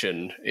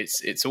fiction.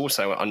 It's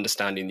also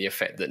understanding the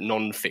effect that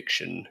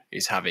non-fiction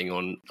is having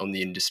on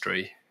the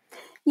industry.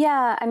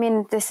 Yeah, I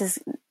mean, this is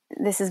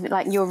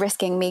like, you're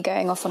risking me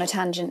going off on a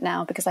tangent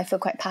now because I feel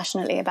quite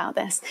passionately about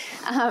this.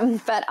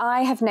 But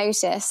I have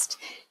noticed,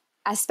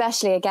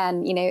 especially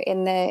again,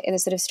 in the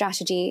sort of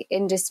strategy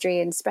industry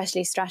and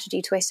especially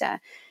strategy Twitter,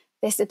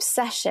 this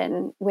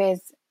obsession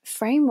with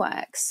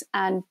frameworks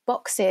and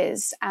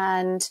boxes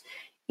and,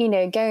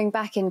 going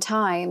back in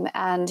time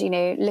and,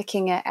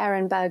 looking at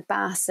Ehrenberg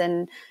Bass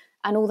and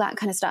all that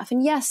kind of stuff.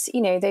 And yes,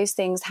 those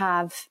things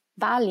have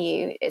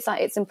value.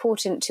 It's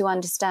important to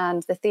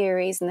understand the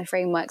theories and the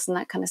frameworks and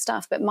that kind of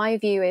stuff. But my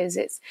view is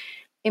it's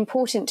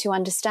important to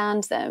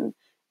understand them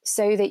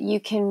so that you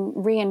can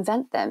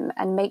reinvent them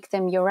and make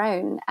them your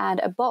own. And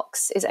a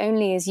box is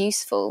only as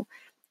useful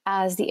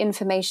as the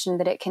information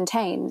that it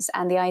contains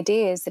and the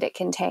ideas that it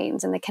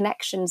contains and the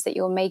connections that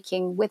you're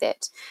making with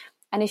it.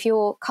 And if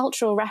your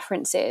cultural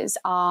references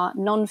are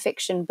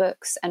non-fiction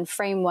books and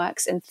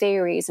frameworks and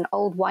theories and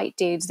old white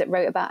dudes that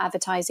wrote about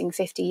advertising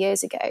 50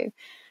 years ago,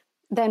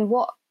 then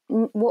what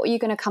are you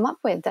going to come up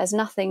with? There's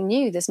nothing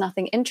new. There's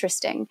nothing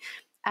interesting.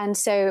 And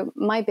so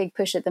my big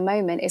push at the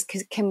moment is,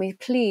 can we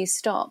please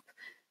stop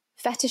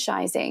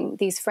fetishizing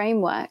these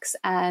frameworks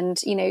and,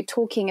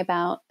 talking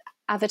about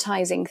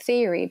advertising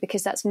theory,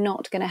 because that's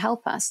not going to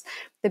help us.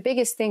 The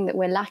biggest thing that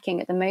we're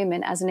lacking at the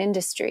moment as an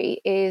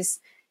industry is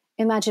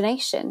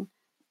imagination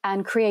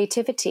and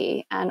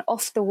creativity and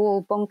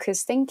off-the-wall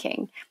bonkers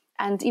thinking.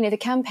 And, the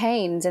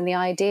campaigns and the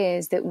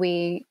ideas that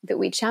we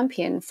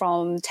champion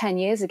from 10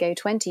 years ago,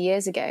 20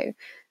 years ago,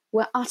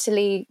 were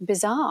utterly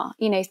bizarre.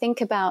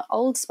 Think about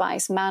Old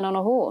Spice, Man on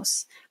a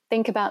Horse.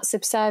 Think about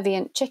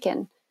Subservient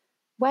Chicken.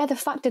 Where the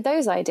fuck did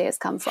those ideas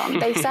come from?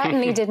 They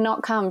certainly did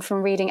not come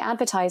from reading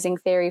advertising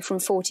theory from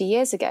 40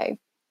 years ago.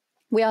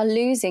 We are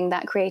losing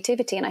that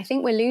creativity. And I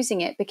think we're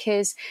losing it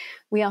because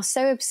we are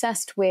so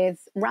obsessed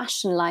with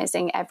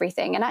rationalizing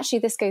everything. And actually,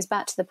 this goes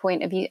back to the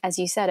point of, as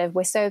you said, of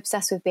we're so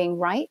obsessed with being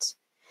right.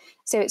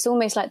 So it's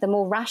almost like the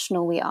more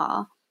rational we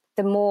are,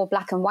 the more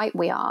black and white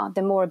we are,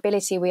 the more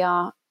ability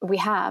we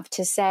have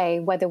to say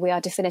whether we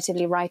are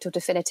definitively right or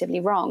definitively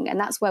wrong. And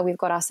that's where we've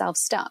got ourselves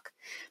stuck.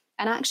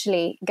 And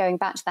actually, going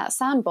back to that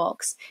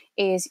sandbox,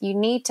 is you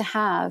need to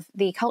have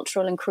the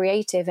cultural and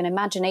creative and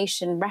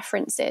imagination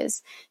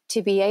references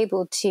to be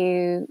able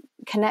to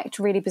connect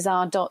really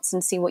bizarre dots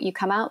and see what you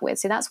come out with.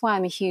 So that's why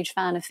I'm a huge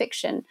fan of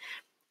fiction.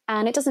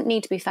 And it doesn't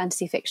need to be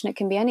fantasy fiction. It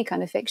can be any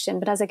kind of fiction.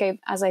 But as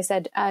I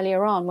said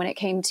earlier on, when it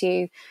came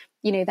to,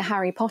 the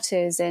Harry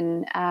Potters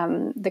and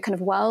the kind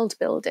of world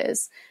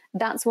builders,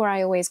 that's where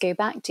I always go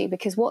back to,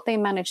 because what they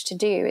managed to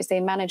do is they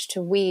managed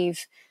to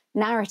weave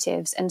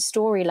narratives and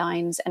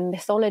storylines and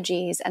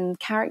mythologies and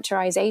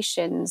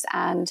characterizations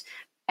and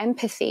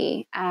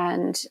empathy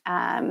and,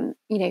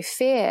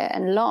 fear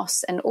and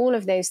loss and all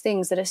of those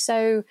things that are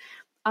so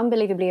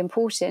unbelievably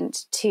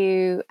important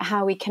to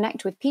how we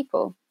connect with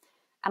people.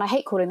 And I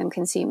hate calling them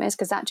consumers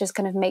because that just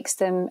kind of makes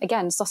them,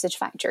 again, sausage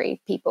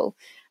factory people.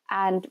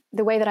 And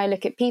the way that I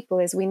look at people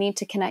is we need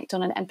to connect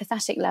on an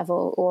empathetic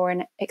level or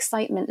an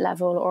excitement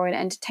level or an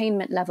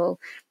entertainment level.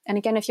 And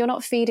again, if you're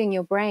not feeding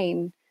your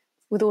brain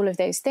with all of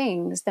those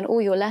things, then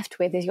all you're left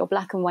with is your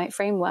black and white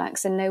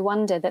frameworks. And no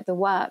wonder that the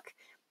work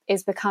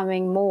is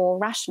becoming more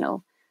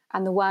rational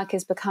and the work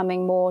is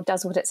becoming more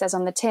does what it says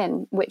on the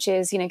tin, which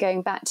is,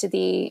 going back to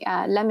the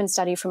Lemon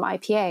study from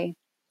IPA,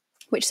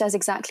 which says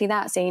exactly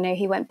that. So,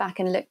 he went back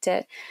and looked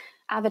at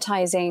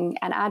advertising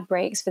and ad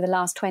breaks for the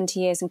last 20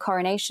 years in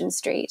Coronation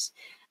Street.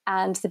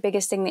 And the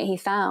biggest thing that he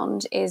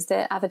found is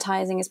that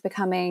advertising is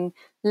becoming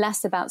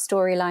less about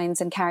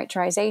storylines and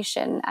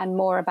characterization and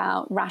more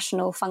about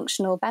rational,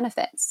 functional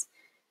benefits.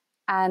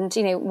 And,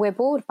 we're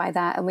bored by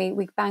that and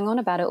we bang on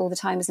about it all the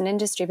time as an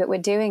industry, but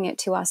we're doing it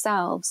to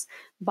ourselves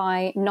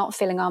by not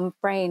filling our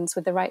brains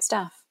with the right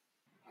stuff.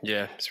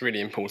 Yeah, it's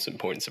really important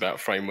points about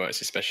frameworks,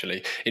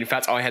 especially. In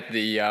fact, I had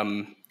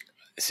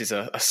this is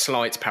a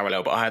slight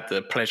parallel, but I had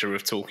the pleasure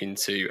of talking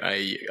to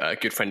a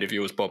good friend of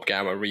yours, Bob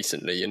Gower,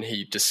 recently, and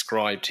he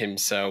described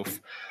himself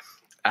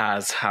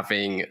as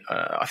having,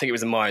 I think it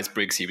was the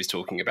Myers-Briggs he was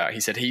talking about. He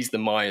said he's the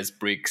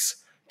Myers-Briggs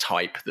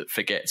type that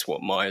forgets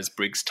what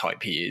Myers-Briggs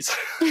type he is.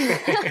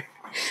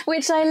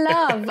 Which I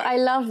love. I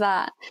love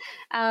that.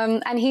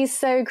 And he's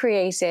so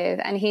creative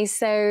and he's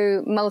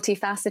so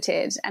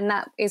multifaceted. And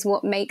that is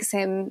what makes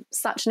him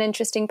such an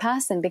interesting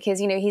person because,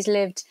 he's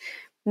lived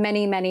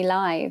many, many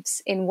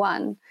lives in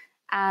one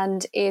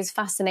and is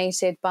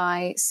fascinated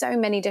by so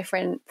many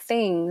different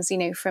things,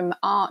 from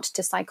art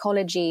to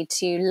psychology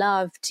to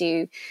love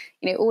to,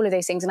 all of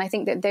those things. And I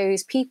think that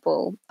those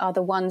people are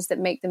the ones that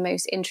make the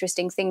most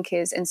interesting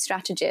thinkers and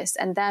strategists.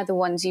 And they're the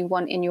ones you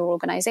want in your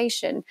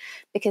organization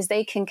because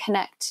they can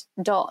connect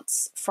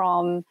dots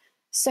from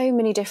so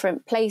many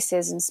different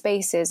places and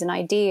spaces and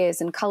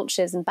ideas and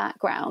cultures and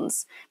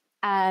backgrounds.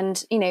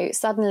 And,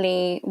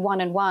 suddenly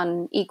 1 and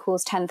 1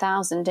 equals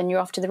 10,000 and you're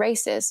off to the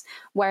races.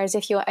 Whereas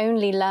if you're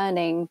only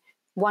learning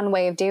one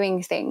way of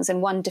doing things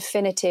and one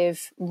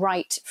definitive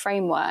right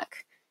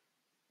framework,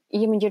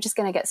 you're just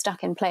going to get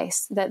stuck in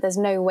place. There's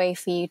no way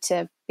for you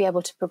to be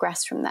able to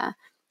progress from there.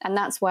 And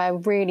that's why I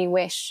really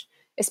wish,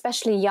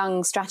 especially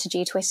young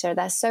strategy Twitter,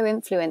 they're so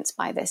influenced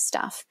by this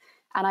stuff.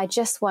 And I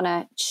just want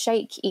to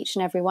shake each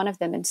and every one of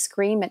them and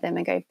scream at them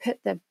and go, put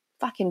the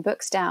fucking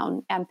books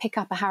down and pick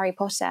up a Harry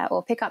Potter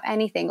or pick up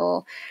anything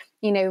or,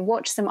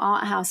 watch some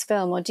art house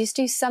film or just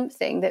do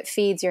something that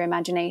feeds your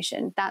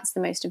imagination. That's the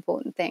most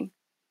important thing.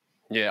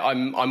 Yeah,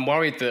 I'm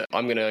worried that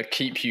I'm going to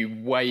keep you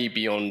way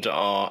beyond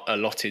our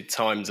allotted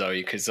time,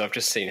 Zoe, because I've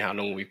just seen how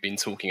long we've been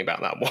talking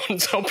about that one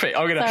topic.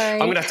 I'm going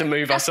to have to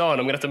move us on.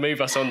 I'm going to have to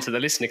move us on to the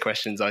listener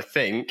questions, I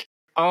think.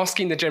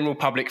 Asking the general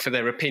public for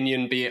their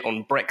opinion, be it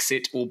on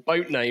Brexit or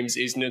boat names,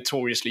 is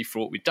notoriously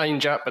fraught with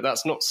danger, but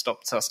that's not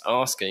stopped us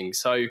asking.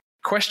 So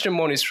question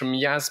 1 is from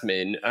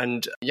Yasmin,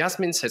 and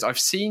Yasmin says, I've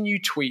seen you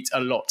tweet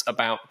a lot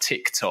about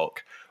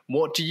TikTok.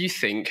 What do you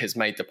think has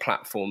made the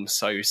platform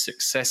so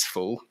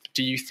successful?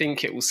 Do you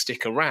think it will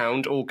stick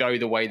around or go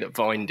the way that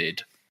Vine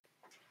did?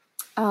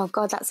 Oh,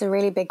 God, that's a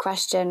really big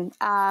question.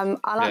 I'll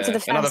answer the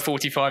first. Another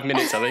 45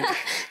 minutes, I think.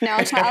 No,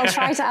 I'll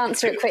try to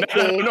answer it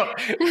quickly.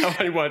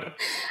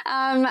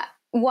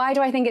 Why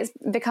do I think it's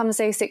become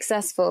so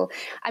successful?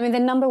 I mean, the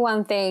number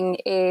one thing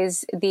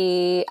is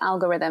the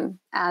algorithm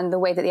and the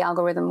way that the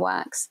algorithm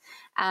works.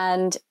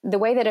 And the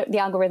way that the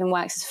algorithm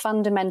works is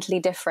fundamentally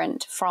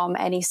different from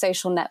any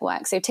social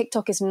network. So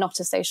TikTok is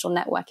not a social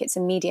network, it's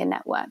a media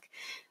network.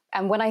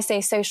 And when I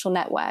say social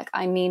network,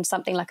 I mean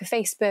something like a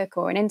Facebook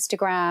or an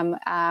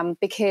Instagram,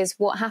 because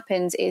what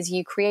happens is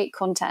you create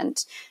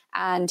content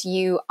and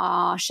you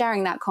are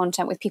sharing that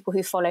content with people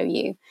who follow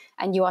you,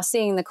 and you are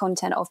seeing the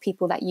content of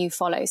people that you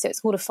follow. So it's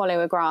called a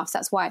follower graph.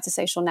 That's why it's a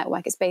social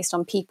network. It's based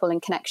on people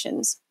and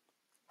connections.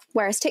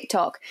 Whereas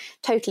TikTok,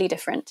 totally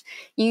different.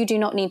 You do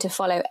not need to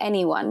follow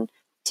anyone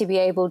to be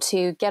able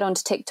to get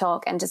onto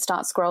TikTok and to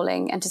start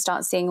scrolling and to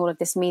start seeing all of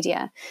this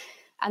media.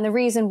 And the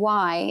reason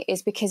why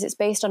is because it's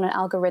based on an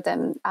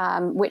algorithm,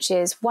 which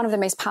is one of the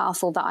most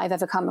powerful that I've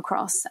ever come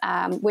across,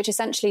 which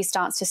essentially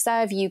starts to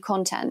serve you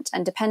content.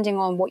 And depending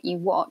on what you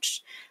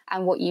watch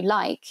and what you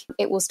like,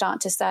 it will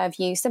start to serve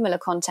you similar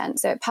content.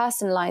 So it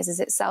personalizes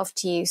itself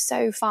to you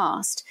so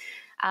fast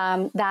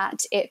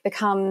that it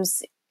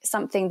becomes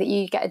something that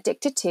you get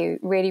addicted to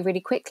really, really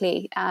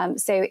quickly.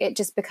 So it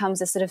just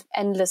becomes a sort of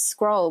endless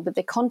scroll, but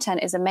the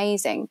content is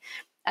amazing.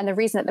 And the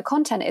reason that the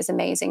content is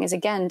amazing is,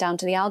 again, down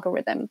to the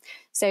algorithm.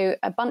 So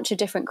a bunch of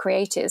different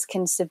creators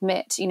can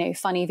submit,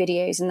 funny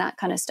videos and that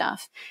kind of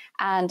stuff.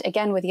 And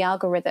again, with the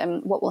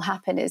algorithm, what will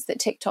happen is that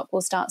TikTok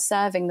will start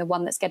serving the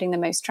one that's getting the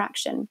most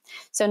traction.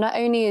 So not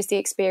only is the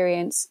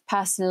experience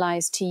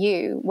personalized to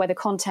you, where the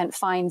content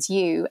finds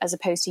you as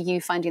opposed to you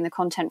finding the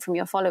content from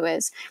your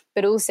followers,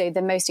 but also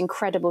the most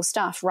incredible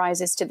stuff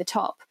rises to the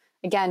top,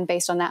 again,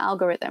 based on that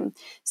algorithm.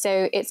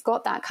 So it's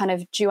got that kind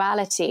of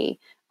duality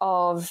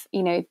of,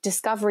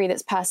 discovery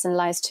that's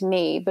personalized to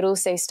me, but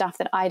also stuff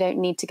that I don't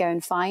need to go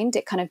and find.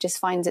 It kind of just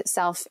finds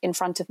itself in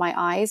front of my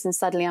eyes. And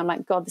suddenly I'm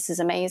like, God, this is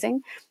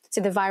amazing. So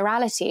the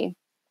virality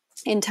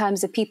in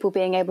terms of people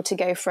being able to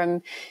go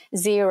from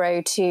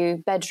zero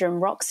to bedroom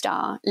rock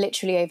star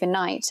literally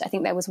overnight. I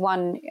think there was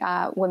one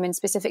woman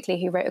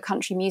specifically who wrote a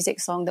country music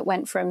song that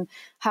went from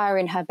her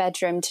in her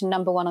bedroom to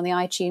number one on the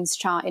iTunes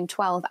chart in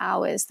 12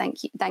 hours,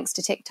 thanks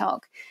to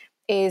TikTok,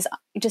 is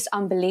just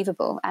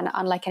unbelievable and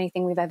unlike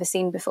anything we've ever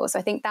seen before. So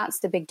I think that's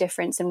the big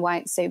difference and why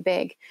it's so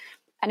big.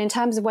 And in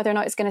terms of whether or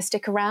not it's going to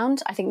stick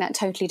around, I think that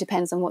totally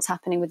depends on what's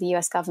happening with the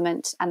US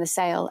government and the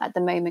sale at the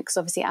moment, because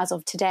obviously as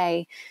of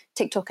today,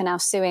 TikTok are now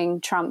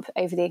suing Trump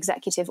over the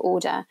executive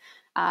order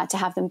to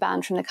have them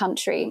banned from the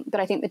country.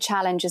 But I think the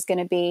challenge is going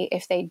to be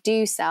if they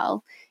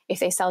sell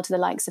to the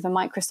likes of a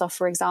Microsoft,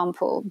 for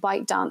example,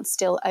 ByteDance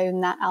still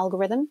own that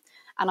algorithm.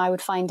 And I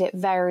would find it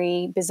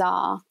very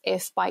bizarre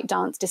if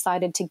ByteDance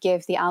decided to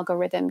give the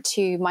algorithm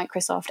to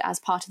Microsoft as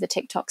part of the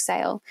TikTok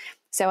sale.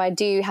 So I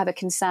do have a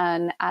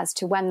concern as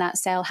to when that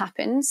sale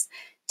happens.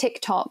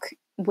 TikTok,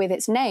 with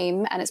its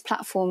name and its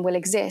platform, will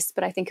exist,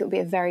 but I think it will be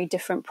a very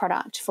different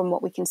product from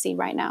what we can see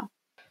right now.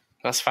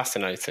 That's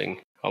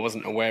fascinating. I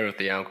wasn't aware of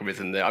the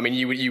algorithm there. I mean,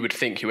 you would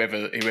think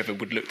whoever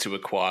would look to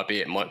acquire, be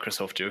it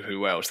Microsoft or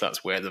who else,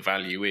 that's where the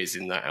value is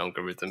in that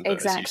algorithm. But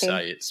exactly. As you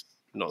say, it's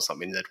not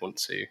something they'd want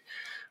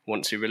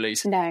to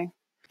release. No.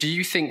 Do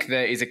you think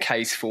there is a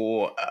case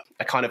for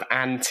a kind of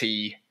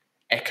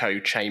anti-echo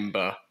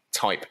chamber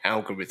type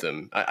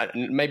algorithm?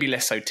 Maybe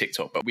less so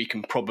TikTok, but we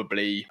can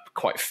probably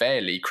quite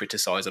fairly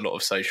criticize a lot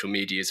of social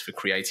medias for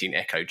creating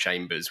echo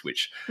chambers,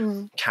 which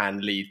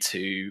can lead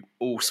to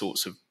all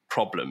sorts of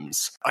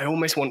problems. I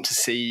almost want to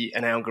see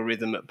an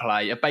algorithm at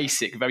play, a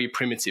basic, very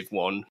primitive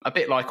one, a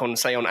bit like on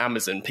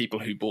Amazon, people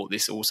who bought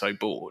this also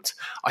bought.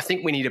 I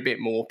think we need a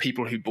bit more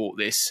people who bought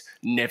this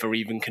never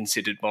even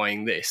considered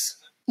buying this.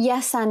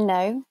 Yes and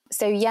no.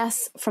 So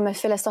yes, from a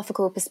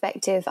philosophical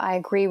perspective, I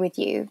agree with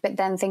you, but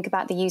then think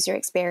about the user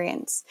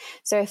experience.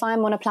 So if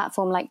I'm on a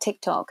platform like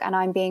TikTok and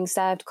I'm being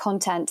served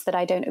content that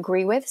I don't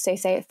agree with, so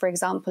say, for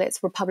example,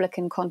 it's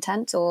Republican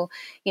content or,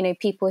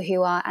 people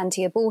who are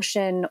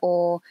anti-abortion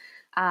or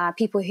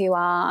people who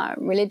are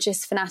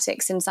religious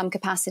fanatics in some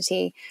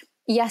capacity,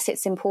 yes,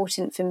 it's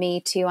important for me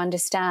to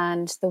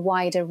understand the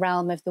wider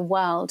realm of the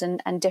world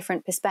and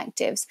different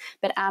perspectives.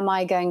 But am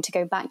I going to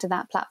go back to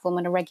that platform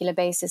on a regular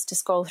basis to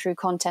scroll through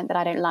content that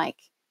I don't like?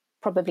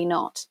 Probably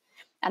not.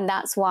 And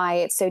that's why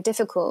it's so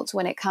difficult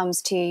when it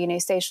comes to,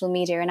 social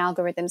media and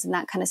algorithms and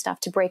that kind of stuff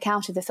to break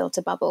out of the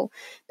filter bubble,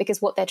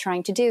 because what they're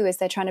trying to do is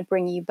they're trying to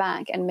bring you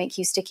back and make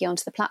you sticky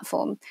onto the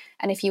platform.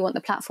 And if you want the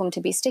platform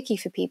to be sticky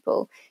for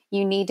people,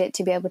 you need it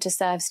to be able to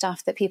serve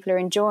stuff that people are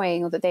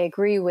enjoying or that they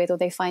agree with or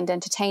they find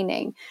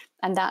entertaining.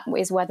 And that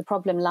is where the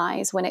problem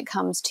lies when it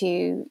comes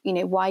to,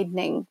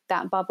 widening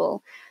that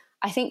bubble.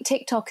 I think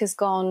TikTok has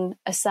gone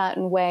a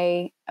certain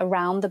way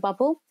around the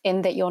bubble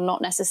in that you're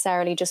not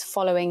necessarily just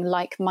following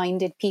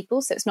like-minded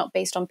people. So it's not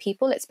based on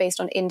people, it's based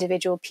on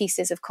individual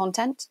pieces of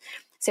content.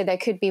 So there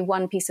could be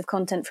one piece of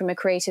content from a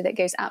creator that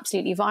goes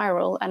absolutely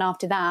viral, and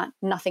after that,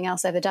 nothing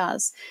else ever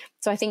does.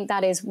 So I think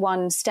that is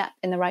one step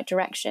in the right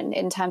direction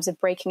in terms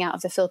of breaking out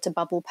of the filter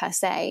bubble per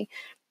se.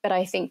 But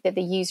I think that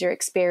the user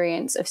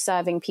experience of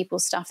serving people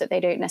stuff that they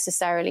don't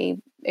necessarily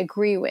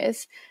agree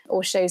with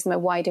or shows them a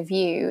wider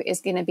view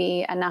is going to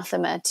be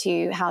anathema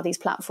to how these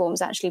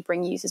platforms actually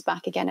bring users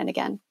back again and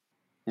again.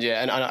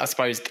 Yeah, and I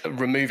suppose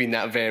removing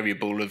that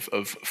variable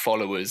of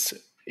followers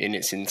in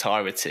its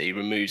entirety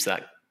removes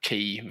that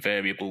key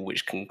variable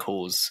which can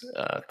cause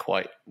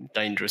quite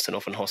dangerous and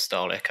often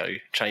hostile echo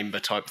chamber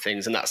type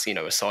things. And that's,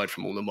 aside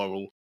from all the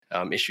moral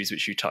issues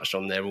which you touched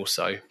on there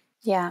also.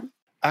 Yeah.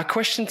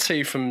 Question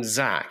 2 from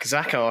Zach.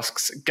 Zach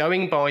asks,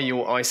 going by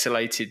your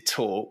isolated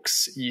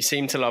talks, you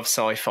seem to love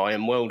sci-fi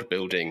and world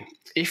building.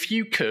 If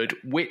you could,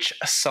 which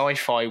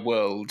sci-fi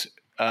world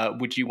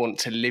would you want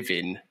to live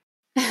in?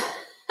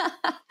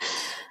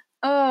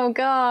 Oh,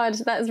 God,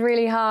 that's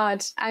really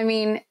hard. I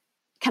mean,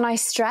 can I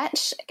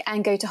stretch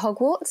and go to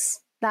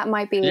Hogwarts? That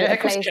might be a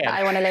place that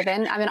I want to live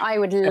in. I mean, I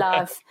would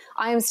love,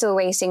 I am still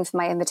waiting for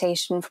my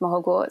invitation from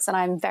Hogwarts and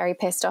I'm very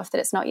pissed off that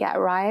it's not yet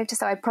arrived.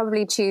 So I'd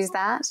probably choose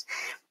that.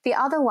 The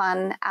other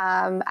one,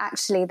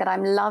 actually, that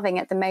I'm loving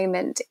at the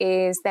moment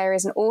is there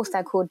is an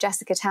author called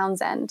Jessica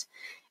Townsend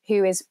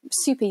who is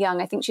super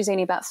young. I think she's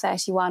only about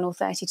 31 or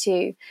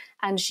 32.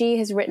 And she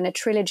has written a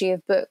trilogy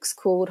of books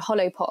called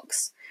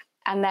Hollowpox.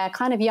 And they're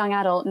kind of young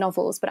adult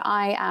novels, but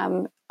I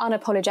am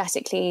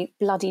unapologetically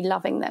bloody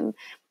loving them.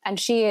 And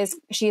she has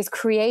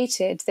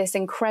created this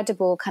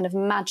incredible kind of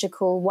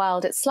magical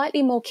world. It's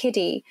slightly more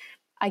kiddie,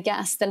 I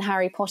guess, than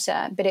Harry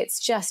Potter, but it's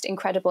just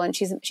incredible. And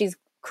she's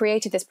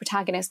created this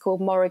protagonist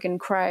called Morrigan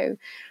Crow.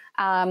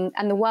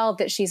 And the world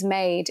that she's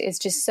made is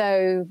just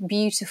so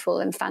beautiful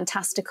and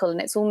fantastical.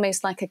 And it's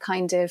almost like a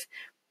kind of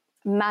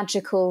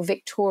magical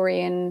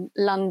Victorian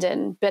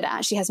London, but it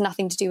actually has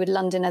nothing to do with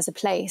London as a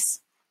place.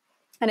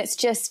 And it's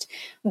just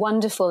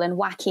wonderful and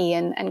wacky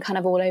and kind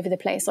of all over the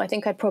place. So I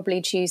think I'd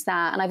probably choose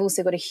that. And I've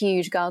also got a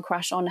huge girl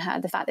crush on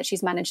her. The fact that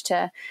she's managed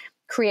to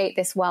create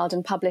this world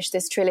and publish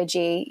this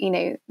trilogy, you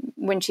know,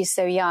 when she's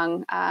so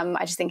young,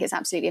 I just think it's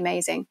absolutely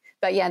amazing.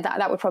 But yeah,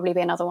 that would probably be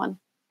another one.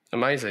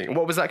 Amazing.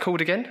 What was that called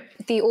again?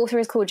 The author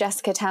is called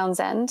Jessica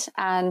Townsend,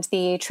 and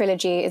the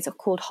trilogy is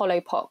called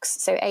Hollowpox.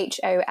 So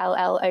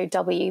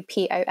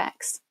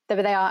HOLLOWPOX.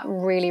 But they are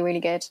really,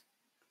 really good.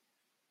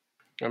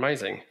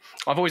 Amazing.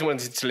 I've always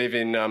wanted to live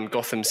in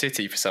Gotham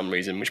City for some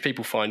reason, which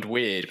people find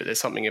weird, but there's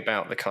something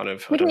about the kind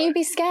of... Wouldn't you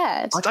be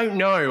scared? I don't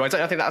know. I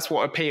think that's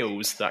what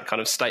appeals, that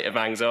kind of state of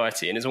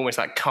anxiety. And it's almost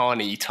that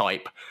carny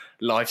type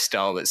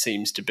lifestyle that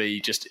seems to be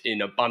just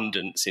in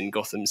abundance in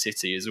Gotham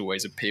City has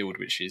always appealed,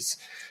 which is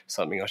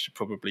something I should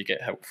probably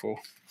get help for.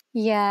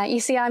 Yeah,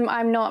 you see,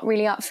 I'm not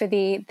really up for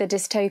the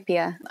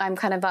dystopia. I'm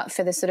kind of up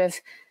for the sort of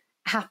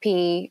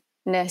happiness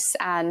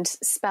and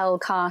spell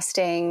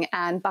casting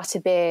and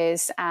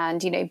butterbeers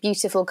and, you know,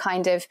 beautiful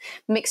kind of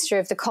mixture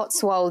of the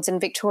Cotswolds and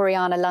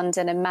Victoriana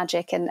London and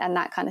magic and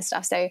that kind of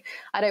stuff. So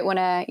I don't want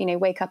to, you know,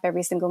 wake up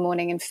every single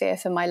morning in fear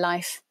for my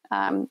life.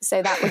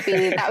 So that would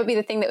be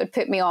the thing that would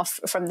put me off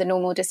from the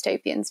normal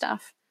dystopian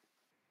stuff.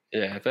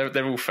 Yeah,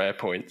 they're all fair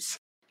points.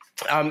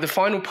 The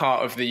final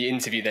part of the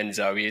interview then,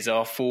 Zoe, is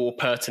our 4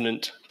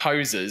 pertinent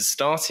posers,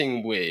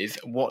 starting with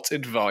what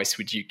advice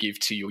would you give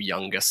to your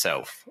younger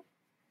self?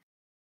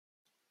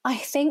 I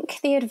think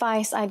the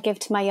advice I'd give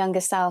to my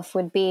younger self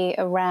would be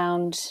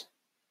around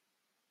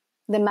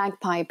the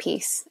magpie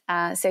piece.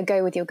 So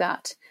go with your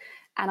gut.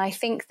 And I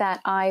think that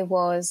I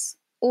was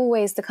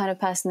always the kind of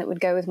person that would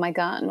go with my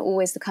gut and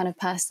always the kind of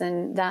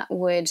person that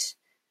would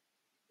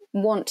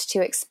want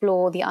to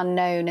explore the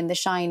unknown and the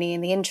shiny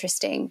and the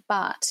interesting.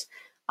 But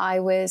I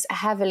was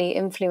heavily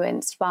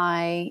influenced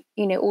by,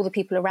 you know, all the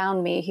people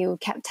around me who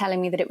kept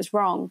telling me that it was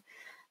wrong.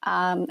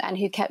 And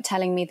who kept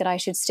telling me that I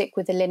should stick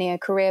with the linear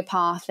career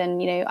path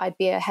and, you know, I'd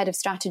be a head of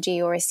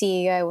strategy or a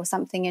CEO or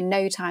something in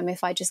no time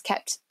if I just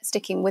kept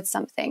sticking with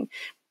something,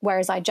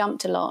 whereas I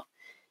jumped a lot.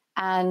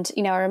 And,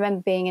 you know, I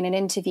remember being in an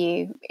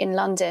interview in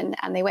London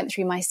and they went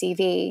through my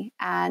CV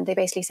and they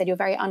basically said, "You're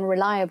very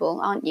unreliable,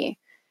 aren't you?"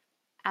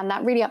 And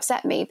that really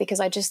upset me because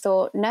I just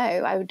thought,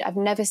 no, I've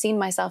never seen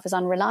myself as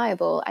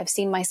unreliable. I've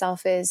seen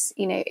myself as,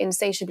 you know,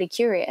 insatiably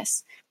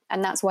curious.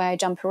 And that's why I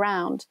jump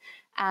around.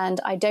 And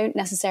I don't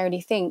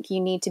necessarily think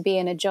you need to be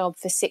in a job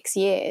for 6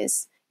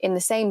 years in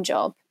the same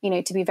job, you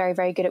know, to be very,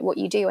 very good at what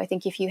you do. I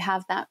think if you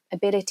have that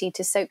ability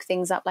to soak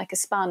things up like a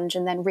sponge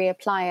and then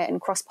reapply it and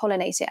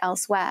cross-pollinate it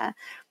elsewhere,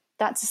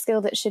 that's a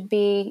skill that should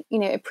be, you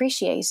know,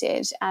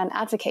 appreciated and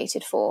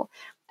advocated for.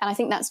 And I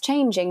think that's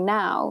changing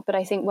now. But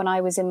I think when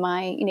I was in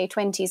my, you know,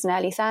 20s and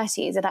early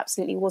 30s, it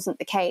absolutely wasn't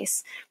the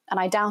case. And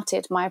I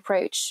doubted my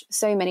approach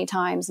so many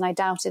times and I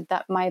doubted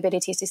that my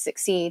ability to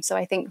succeed. So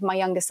I think my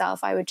younger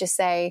self, I would just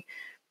say,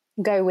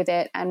 go with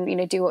it and, you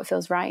know, do what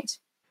feels right.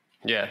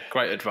 Yeah,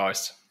 great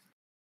advice.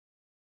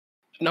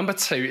 Number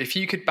 2, if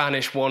you could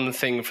banish one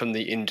thing from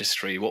the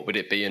industry, what would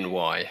it be and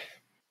why?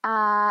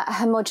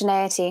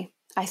 Homogeneity,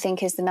 I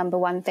think, is the number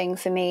one thing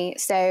for me.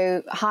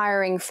 So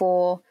hiring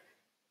for,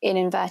 in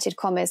inverted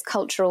commas,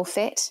 cultural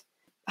fit,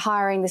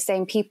 hiring the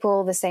same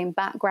people, the same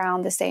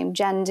background, the same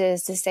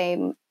genders, the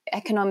same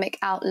economic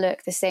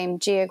outlook, the same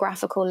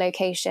geographical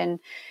location.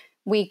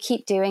 We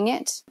keep doing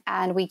it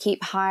and we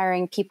keep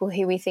hiring people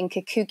who we think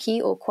are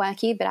kooky or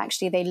quirky, but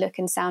actually they look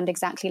and sound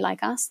exactly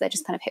like us. They're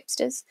just kind of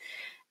hipsters.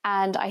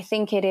 And I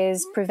think it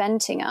is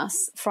preventing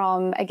us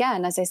from,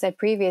 again, as I said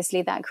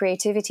previously, that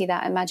creativity,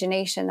 that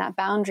imagination, that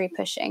boundary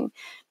pushing,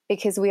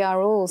 because we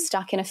are all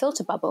stuck in a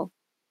filter bubble,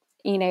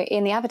 you know,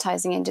 in the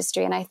advertising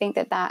industry. And I think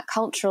that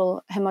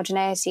cultural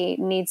homogeneity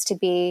needs to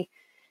be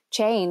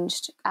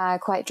changed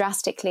quite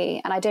drastically.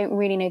 And I don't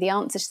really know the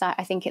answer to that.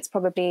 I think it's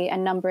probably a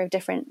number of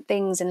different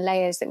things and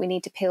layers that we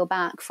need to peel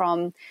back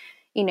from,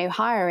 you know,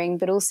 hiring,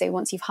 but also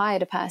once you've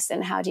hired a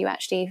person, how do you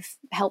actually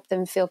help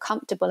them feel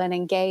comfortable and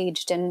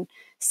engaged and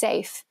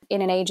safe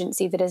in an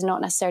agency that is not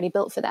necessarily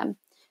built for them?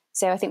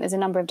 So I think there's a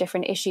number of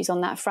different issues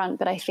on that front,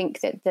 but I think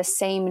that the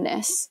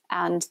sameness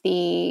and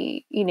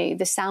the, you know,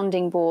 the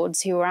sounding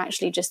boards who are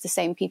actually just the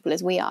same people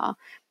as we are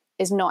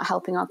is not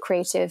helping our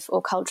creative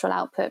or cultural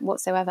output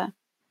whatsoever.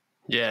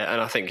 Yeah,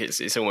 and I think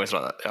it's almost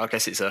like, I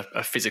guess it's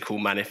a physical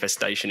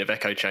manifestation of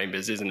echo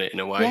chambers, isn't it, in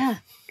a way? Yeah,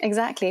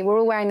 exactly. We're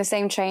all wearing the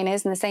same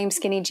trainers and the same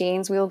skinny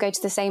jeans. We all go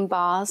to the same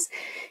bars.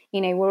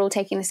 You know, we're all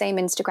taking the same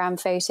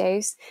Instagram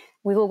photos.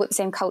 We've all got the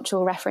same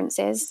cultural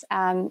references,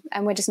 and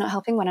we're just not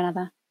helping one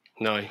another.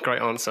 No,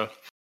 great answer.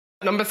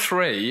 Number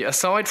 3,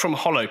 aside from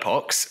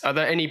Holopox, are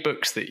there any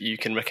books that you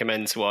can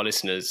recommend to our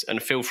listeners?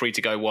 And feel free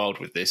to go wild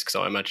with this, because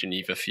I imagine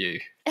you've a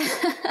few.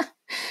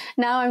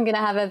 Now I'm going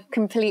to have a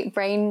complete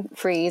brain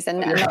freeze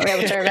and not be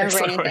able to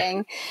remember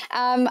anything.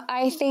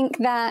 I think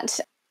that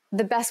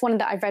the best one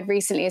that I've read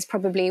recently is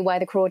probably Where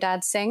the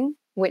Crawdads Sing,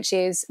 which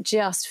is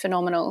just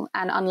phenomenal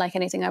and unlike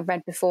anything I've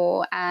read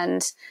before.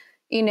 And,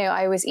 you know,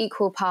 I was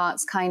equal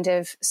parts kind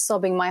of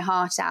sobbing my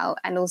heart out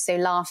and also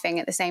laughing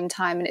at the same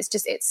time. And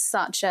it's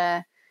such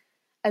a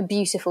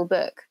beautiful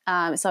book.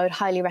 So I would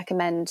highly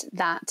recommend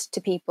that to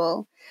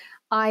people.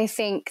 I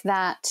think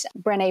that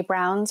Brené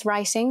Brown's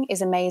writing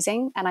is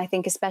amazing. And I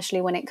think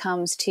especially when it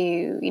comes to,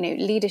 you know,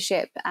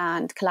 leadership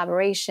and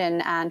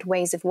collaboration and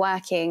ways of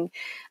working,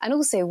 and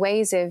also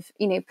ways of,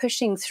 you know,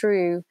 pushing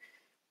through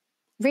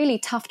really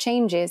tough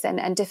changes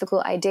and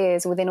difficult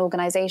ideas within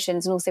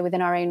organizations and also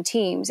within our own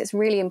teams, it's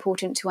really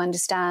important to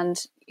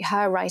understand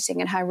her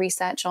writing and her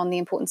research on the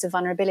importance of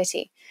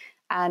vulnerability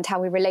and how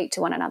we relate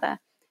to one another.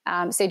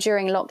 So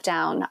during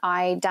lockdown,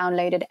 I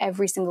downloaded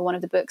every single one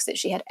of the books that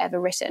she had ever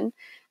written.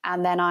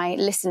 And then I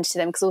listened to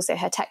them because also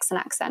her Texan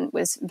accent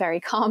was very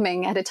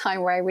calming at a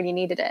time where I really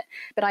needed it.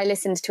 But I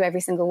listened to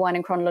every single one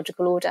in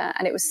chronological order.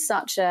 And it was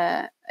such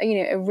a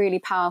really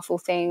powerful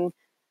thing,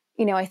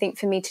 you know, I think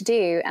for me to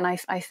do. And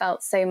I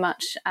felt so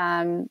much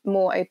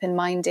more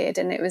open-minded.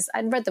 And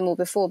I'd read them all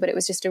before, but it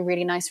was just a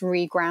really nice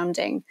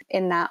regrounding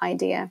in that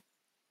idea,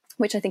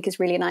 which I think is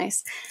really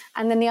nice.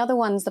 And then the other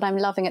ones that I'm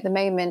loving at the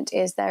moment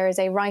is there is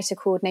a writer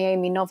called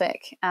Naomi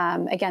Novik.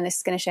 Again, this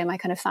is going to show my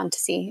kind of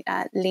fantasy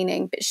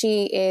leaning, but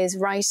she is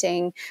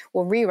writing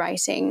or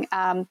rewriting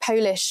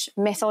Polish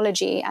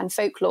mythology and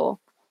folklore.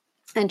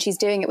 And she's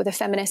doing it with a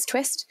feminist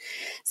twist.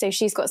 So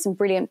she's got some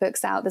brilliant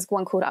books out. There's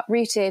one called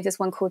Uprooted. There's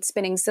one called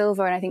Spinning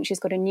Silver. And I think she's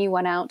got a new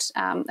one out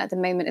at the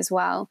moment as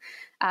well.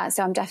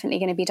 So I'm definitely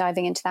going to be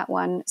diving into that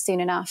one soon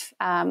enough.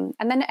 And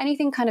then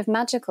anything kind of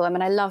magical. I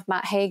mean, I love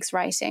Matt Haig's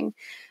writing.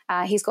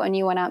 He's got a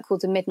new one out called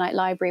The Midnight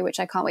Library,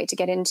 which I can't wait to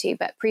get into.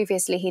 But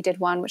previously he did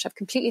one, which I've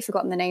completely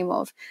forgotten the name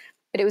of.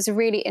 But it was a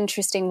really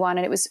interesting one.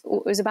 And it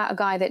was about a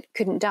guy that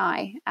couldn't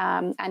die.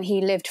 And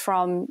he lived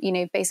from, you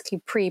know,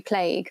 basically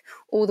pre-plague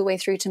all the way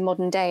through to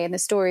modern day. And the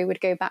story would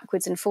go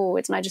backwards and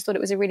forwards. And I just thought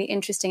it was a really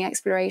interesting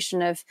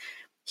exploration of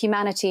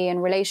humanity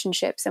and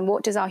relationships. And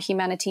what does our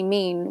humanity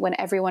mean when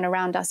everyone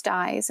around us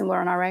dies and we're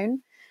on our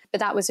own? But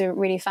that was a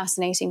really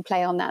fascinating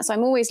play on that. So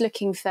I'm always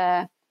looking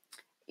for,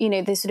 you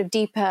know, the sort of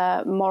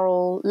deeper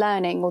moral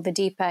learning or the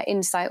deeper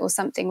insight or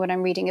something when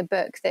I'm reading a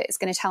book that is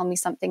going to tell me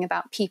something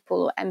about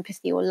people or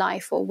empathy or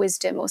life or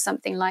wisdom or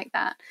something like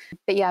that.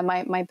 But yeah,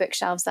 my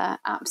bookshelves are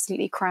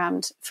absolutely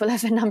crammed full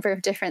of a number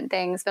of different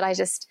things. But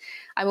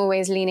I'm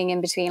always leaning in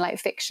between like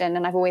fiction,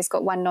 and I've always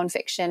got one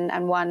nonfiction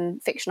and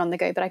one fiction on the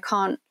go, but I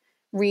can't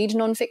read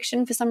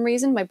nonfiction for some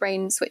reason. My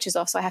brain switches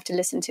off, so I have to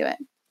listen to it.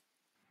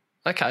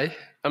 Okay,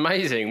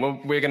 amazing.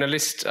 Well, we're going to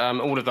list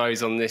all of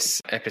those on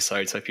this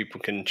episode so people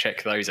can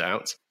check those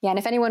out. Yeah, and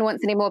if anyone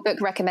wants any more book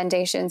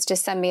recommendations,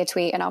 just send me a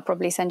tweet and I'll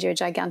probably send you a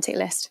gigantic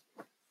list.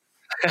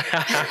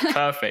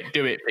 Perfect.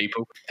 Do it,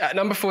 people. At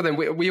number 4, then,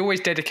 we always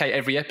dedicate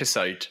every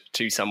episode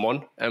to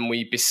someone, and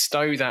we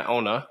bestow that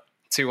honour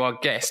to our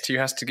guest who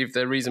has to give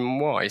their reason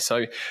why.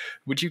 So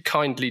would you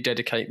kindly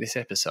dedicate this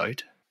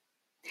episode?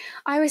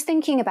 I was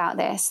thinking about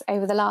this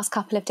over the last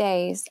couple of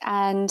days,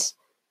 and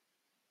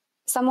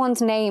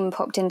someone's name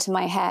popped into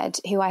my head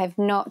who I have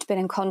not been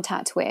in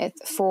contact with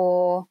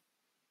for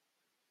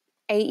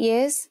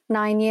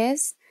 9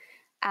 years.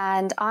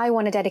 And I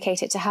want to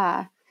dedicate it to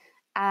her.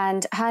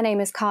 And her name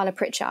is Carla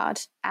Pritchard.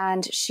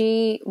 And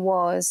she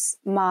was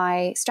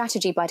my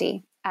strategy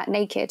buddy at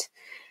Naked.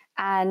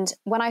 And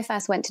when I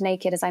first went to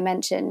Naked, as I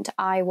mentioned,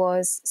 I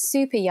was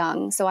super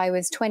young. So I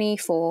was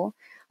 24.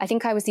 I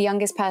think I was the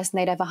youngest person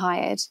they'd ever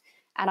hired.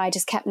 And I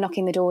just kept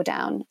knocking the door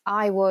down.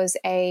 I was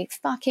a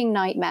fucking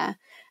nightmare.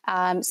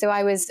 So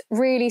I was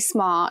really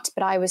smart,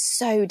 but I was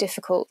so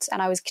difficult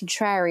and I was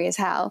contrary as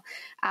hell.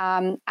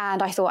 And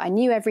I thought I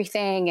knew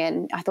everything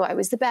and I thought I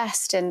was the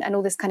best and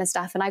all this kind of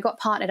stuff. And I got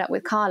partnered up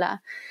with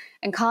Carla.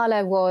 And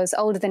Carla was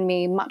older than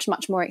me, much,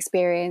 much more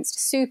experienced,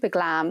 super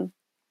glam.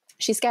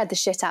 She scared the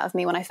shit out of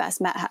me when I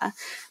first met her,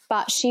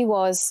 but she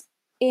was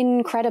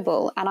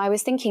incredible. And I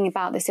was thinking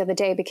about this the other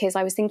day because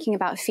I was thinking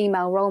about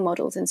female role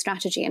models in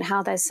strategy and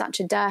how there's such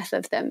a dearth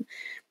of them.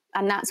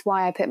 And that's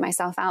why I put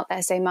myself out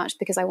there so much,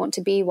 because I want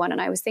to be one.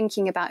 And I was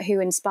thinking about who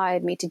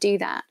inspired me to do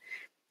that.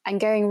 And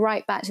going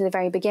right back to the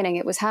very beginning,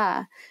 it was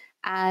her.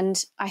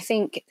 And I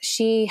think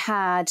she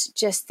had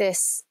just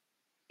this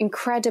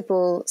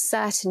incredible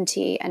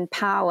certainty and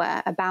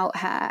power about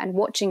her, and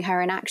watching her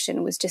in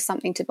action was just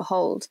something to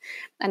behold.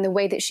 And the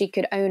way that she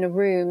could own a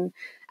room,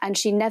 and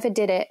she never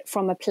did it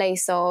from a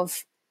place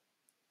of,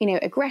 you know,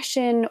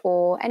 aggression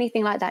or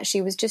anything like that.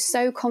 She was just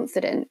so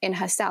confident in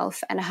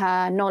herself and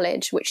her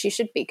knowledge, which she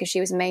should be because she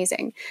was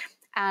amazing.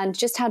 And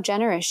just how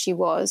generous she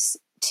was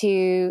to,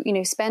 you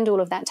know, spend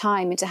all of that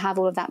time and to have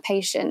all of that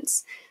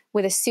patience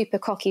with a super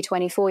cocky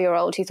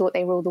 24-year-old who thought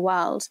they ruled the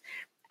world.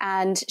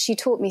 And she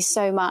taught me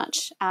so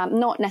much,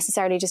 not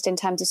necessarily just in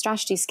terms of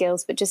strategy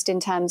skills, but just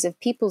in terms of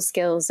people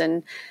skills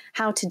and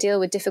how to deal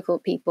with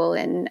difficult people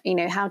and,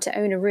 how to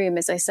own a room,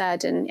 as I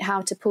said, and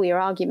how to pull your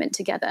argument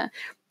together.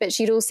 But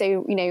she'd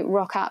also,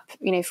 rock up,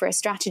 for a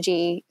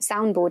strategy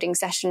soundboarding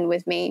session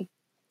with me.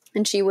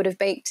 And she would have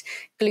baked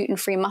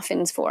gluten-free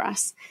muffins for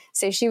us.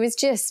 So she was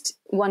just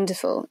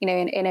wonderful,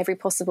 in every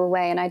possible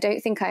way. And I don't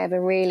think I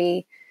ever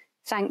really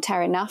thanked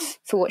her enough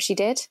for what she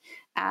did.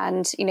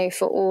 And,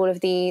 for all of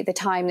the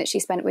time that she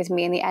spent with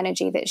me and the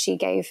energy that she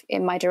gave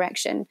in my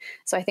direction.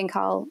 So I think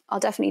I'll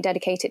definitely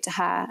dedicate it to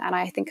her. And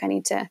I think I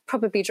need to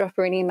probably drop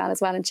her an email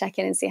as well and check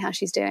in and see how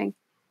she's doing.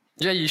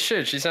 Yeah, you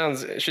should. She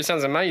sounds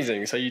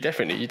amazing. So you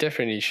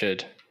definitely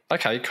should.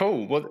 Okay,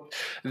 cool. Well,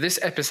 this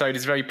episode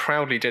is very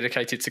proudly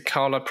dedicated to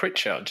Carla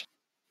Pritchard.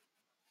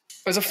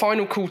 As a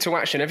final call to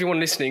action,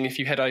 everyone listening, if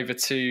you head over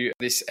to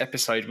this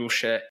episode, we'll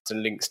share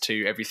some links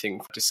to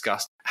everything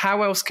discussed.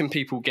 How else can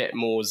people get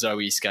more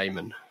Zoe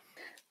Scaman?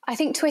 I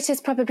think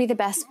Twitter's probably the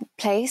best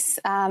place.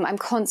 I'm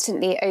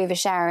constantly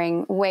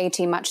oversharing way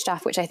too much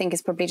stuff, which I think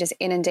is probably just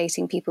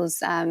inundating people's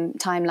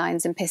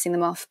timelines and pissing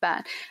them off.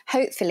 But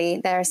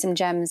hopefully there are some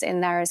gems in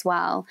there as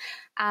well.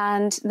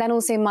 And then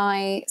also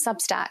my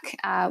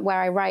Substack,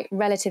 where I write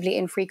relatively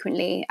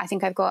infrequently. I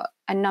think I've got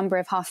a number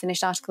of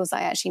half-finished articles that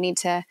I actually need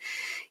to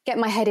get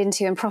my head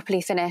into and properly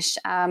finish.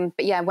 But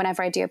yeah,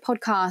 whenever I do a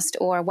podcast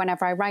or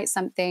whenever I write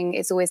something,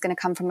 it's always going to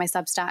come from my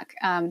Substack.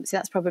 So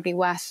that's probably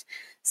worth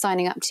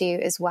signing up to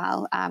as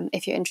well,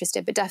 if you're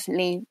interested. But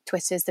definitely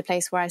Twitter is the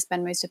place where I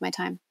spend most of my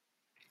time.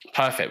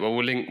 Perfect. Well,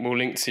 we'll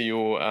link to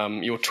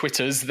your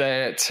Twitters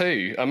there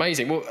too.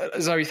 Amazing. Well,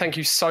 Zoe, thank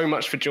you so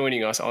much for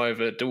joining us.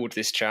 I've adored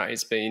this chat.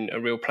 It's been a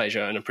real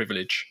pleasure and a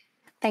privilege.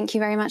 Thank you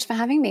very much for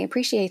having me.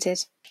 Appreciate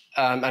it.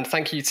 And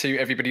thank you to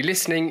everybody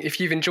listening. If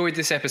you've enjoyed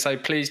this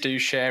episode, please do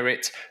share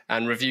it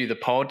and review the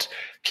pod.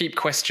 Keep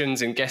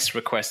questions and guest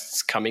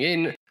requests coming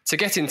in. To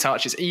get in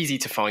touch, it's easy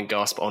to find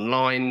Gasp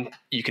online.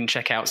 You can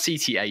check out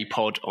CTA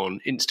Pod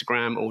on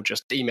Instagram or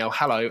just email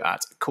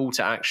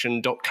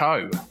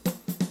hello@calltoaction.co.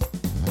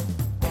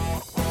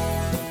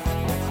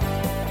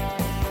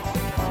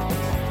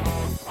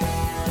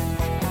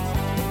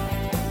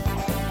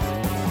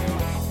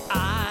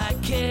 I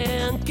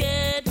can't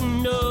get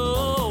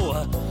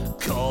no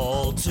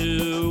call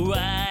to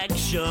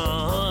action.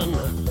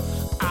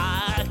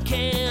 I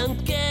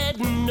can't get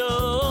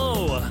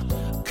no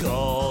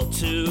call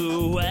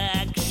to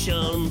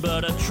action,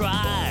 but I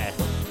try,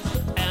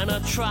 and I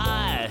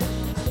try,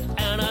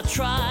 and I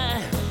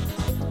try,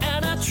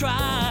 and I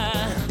try.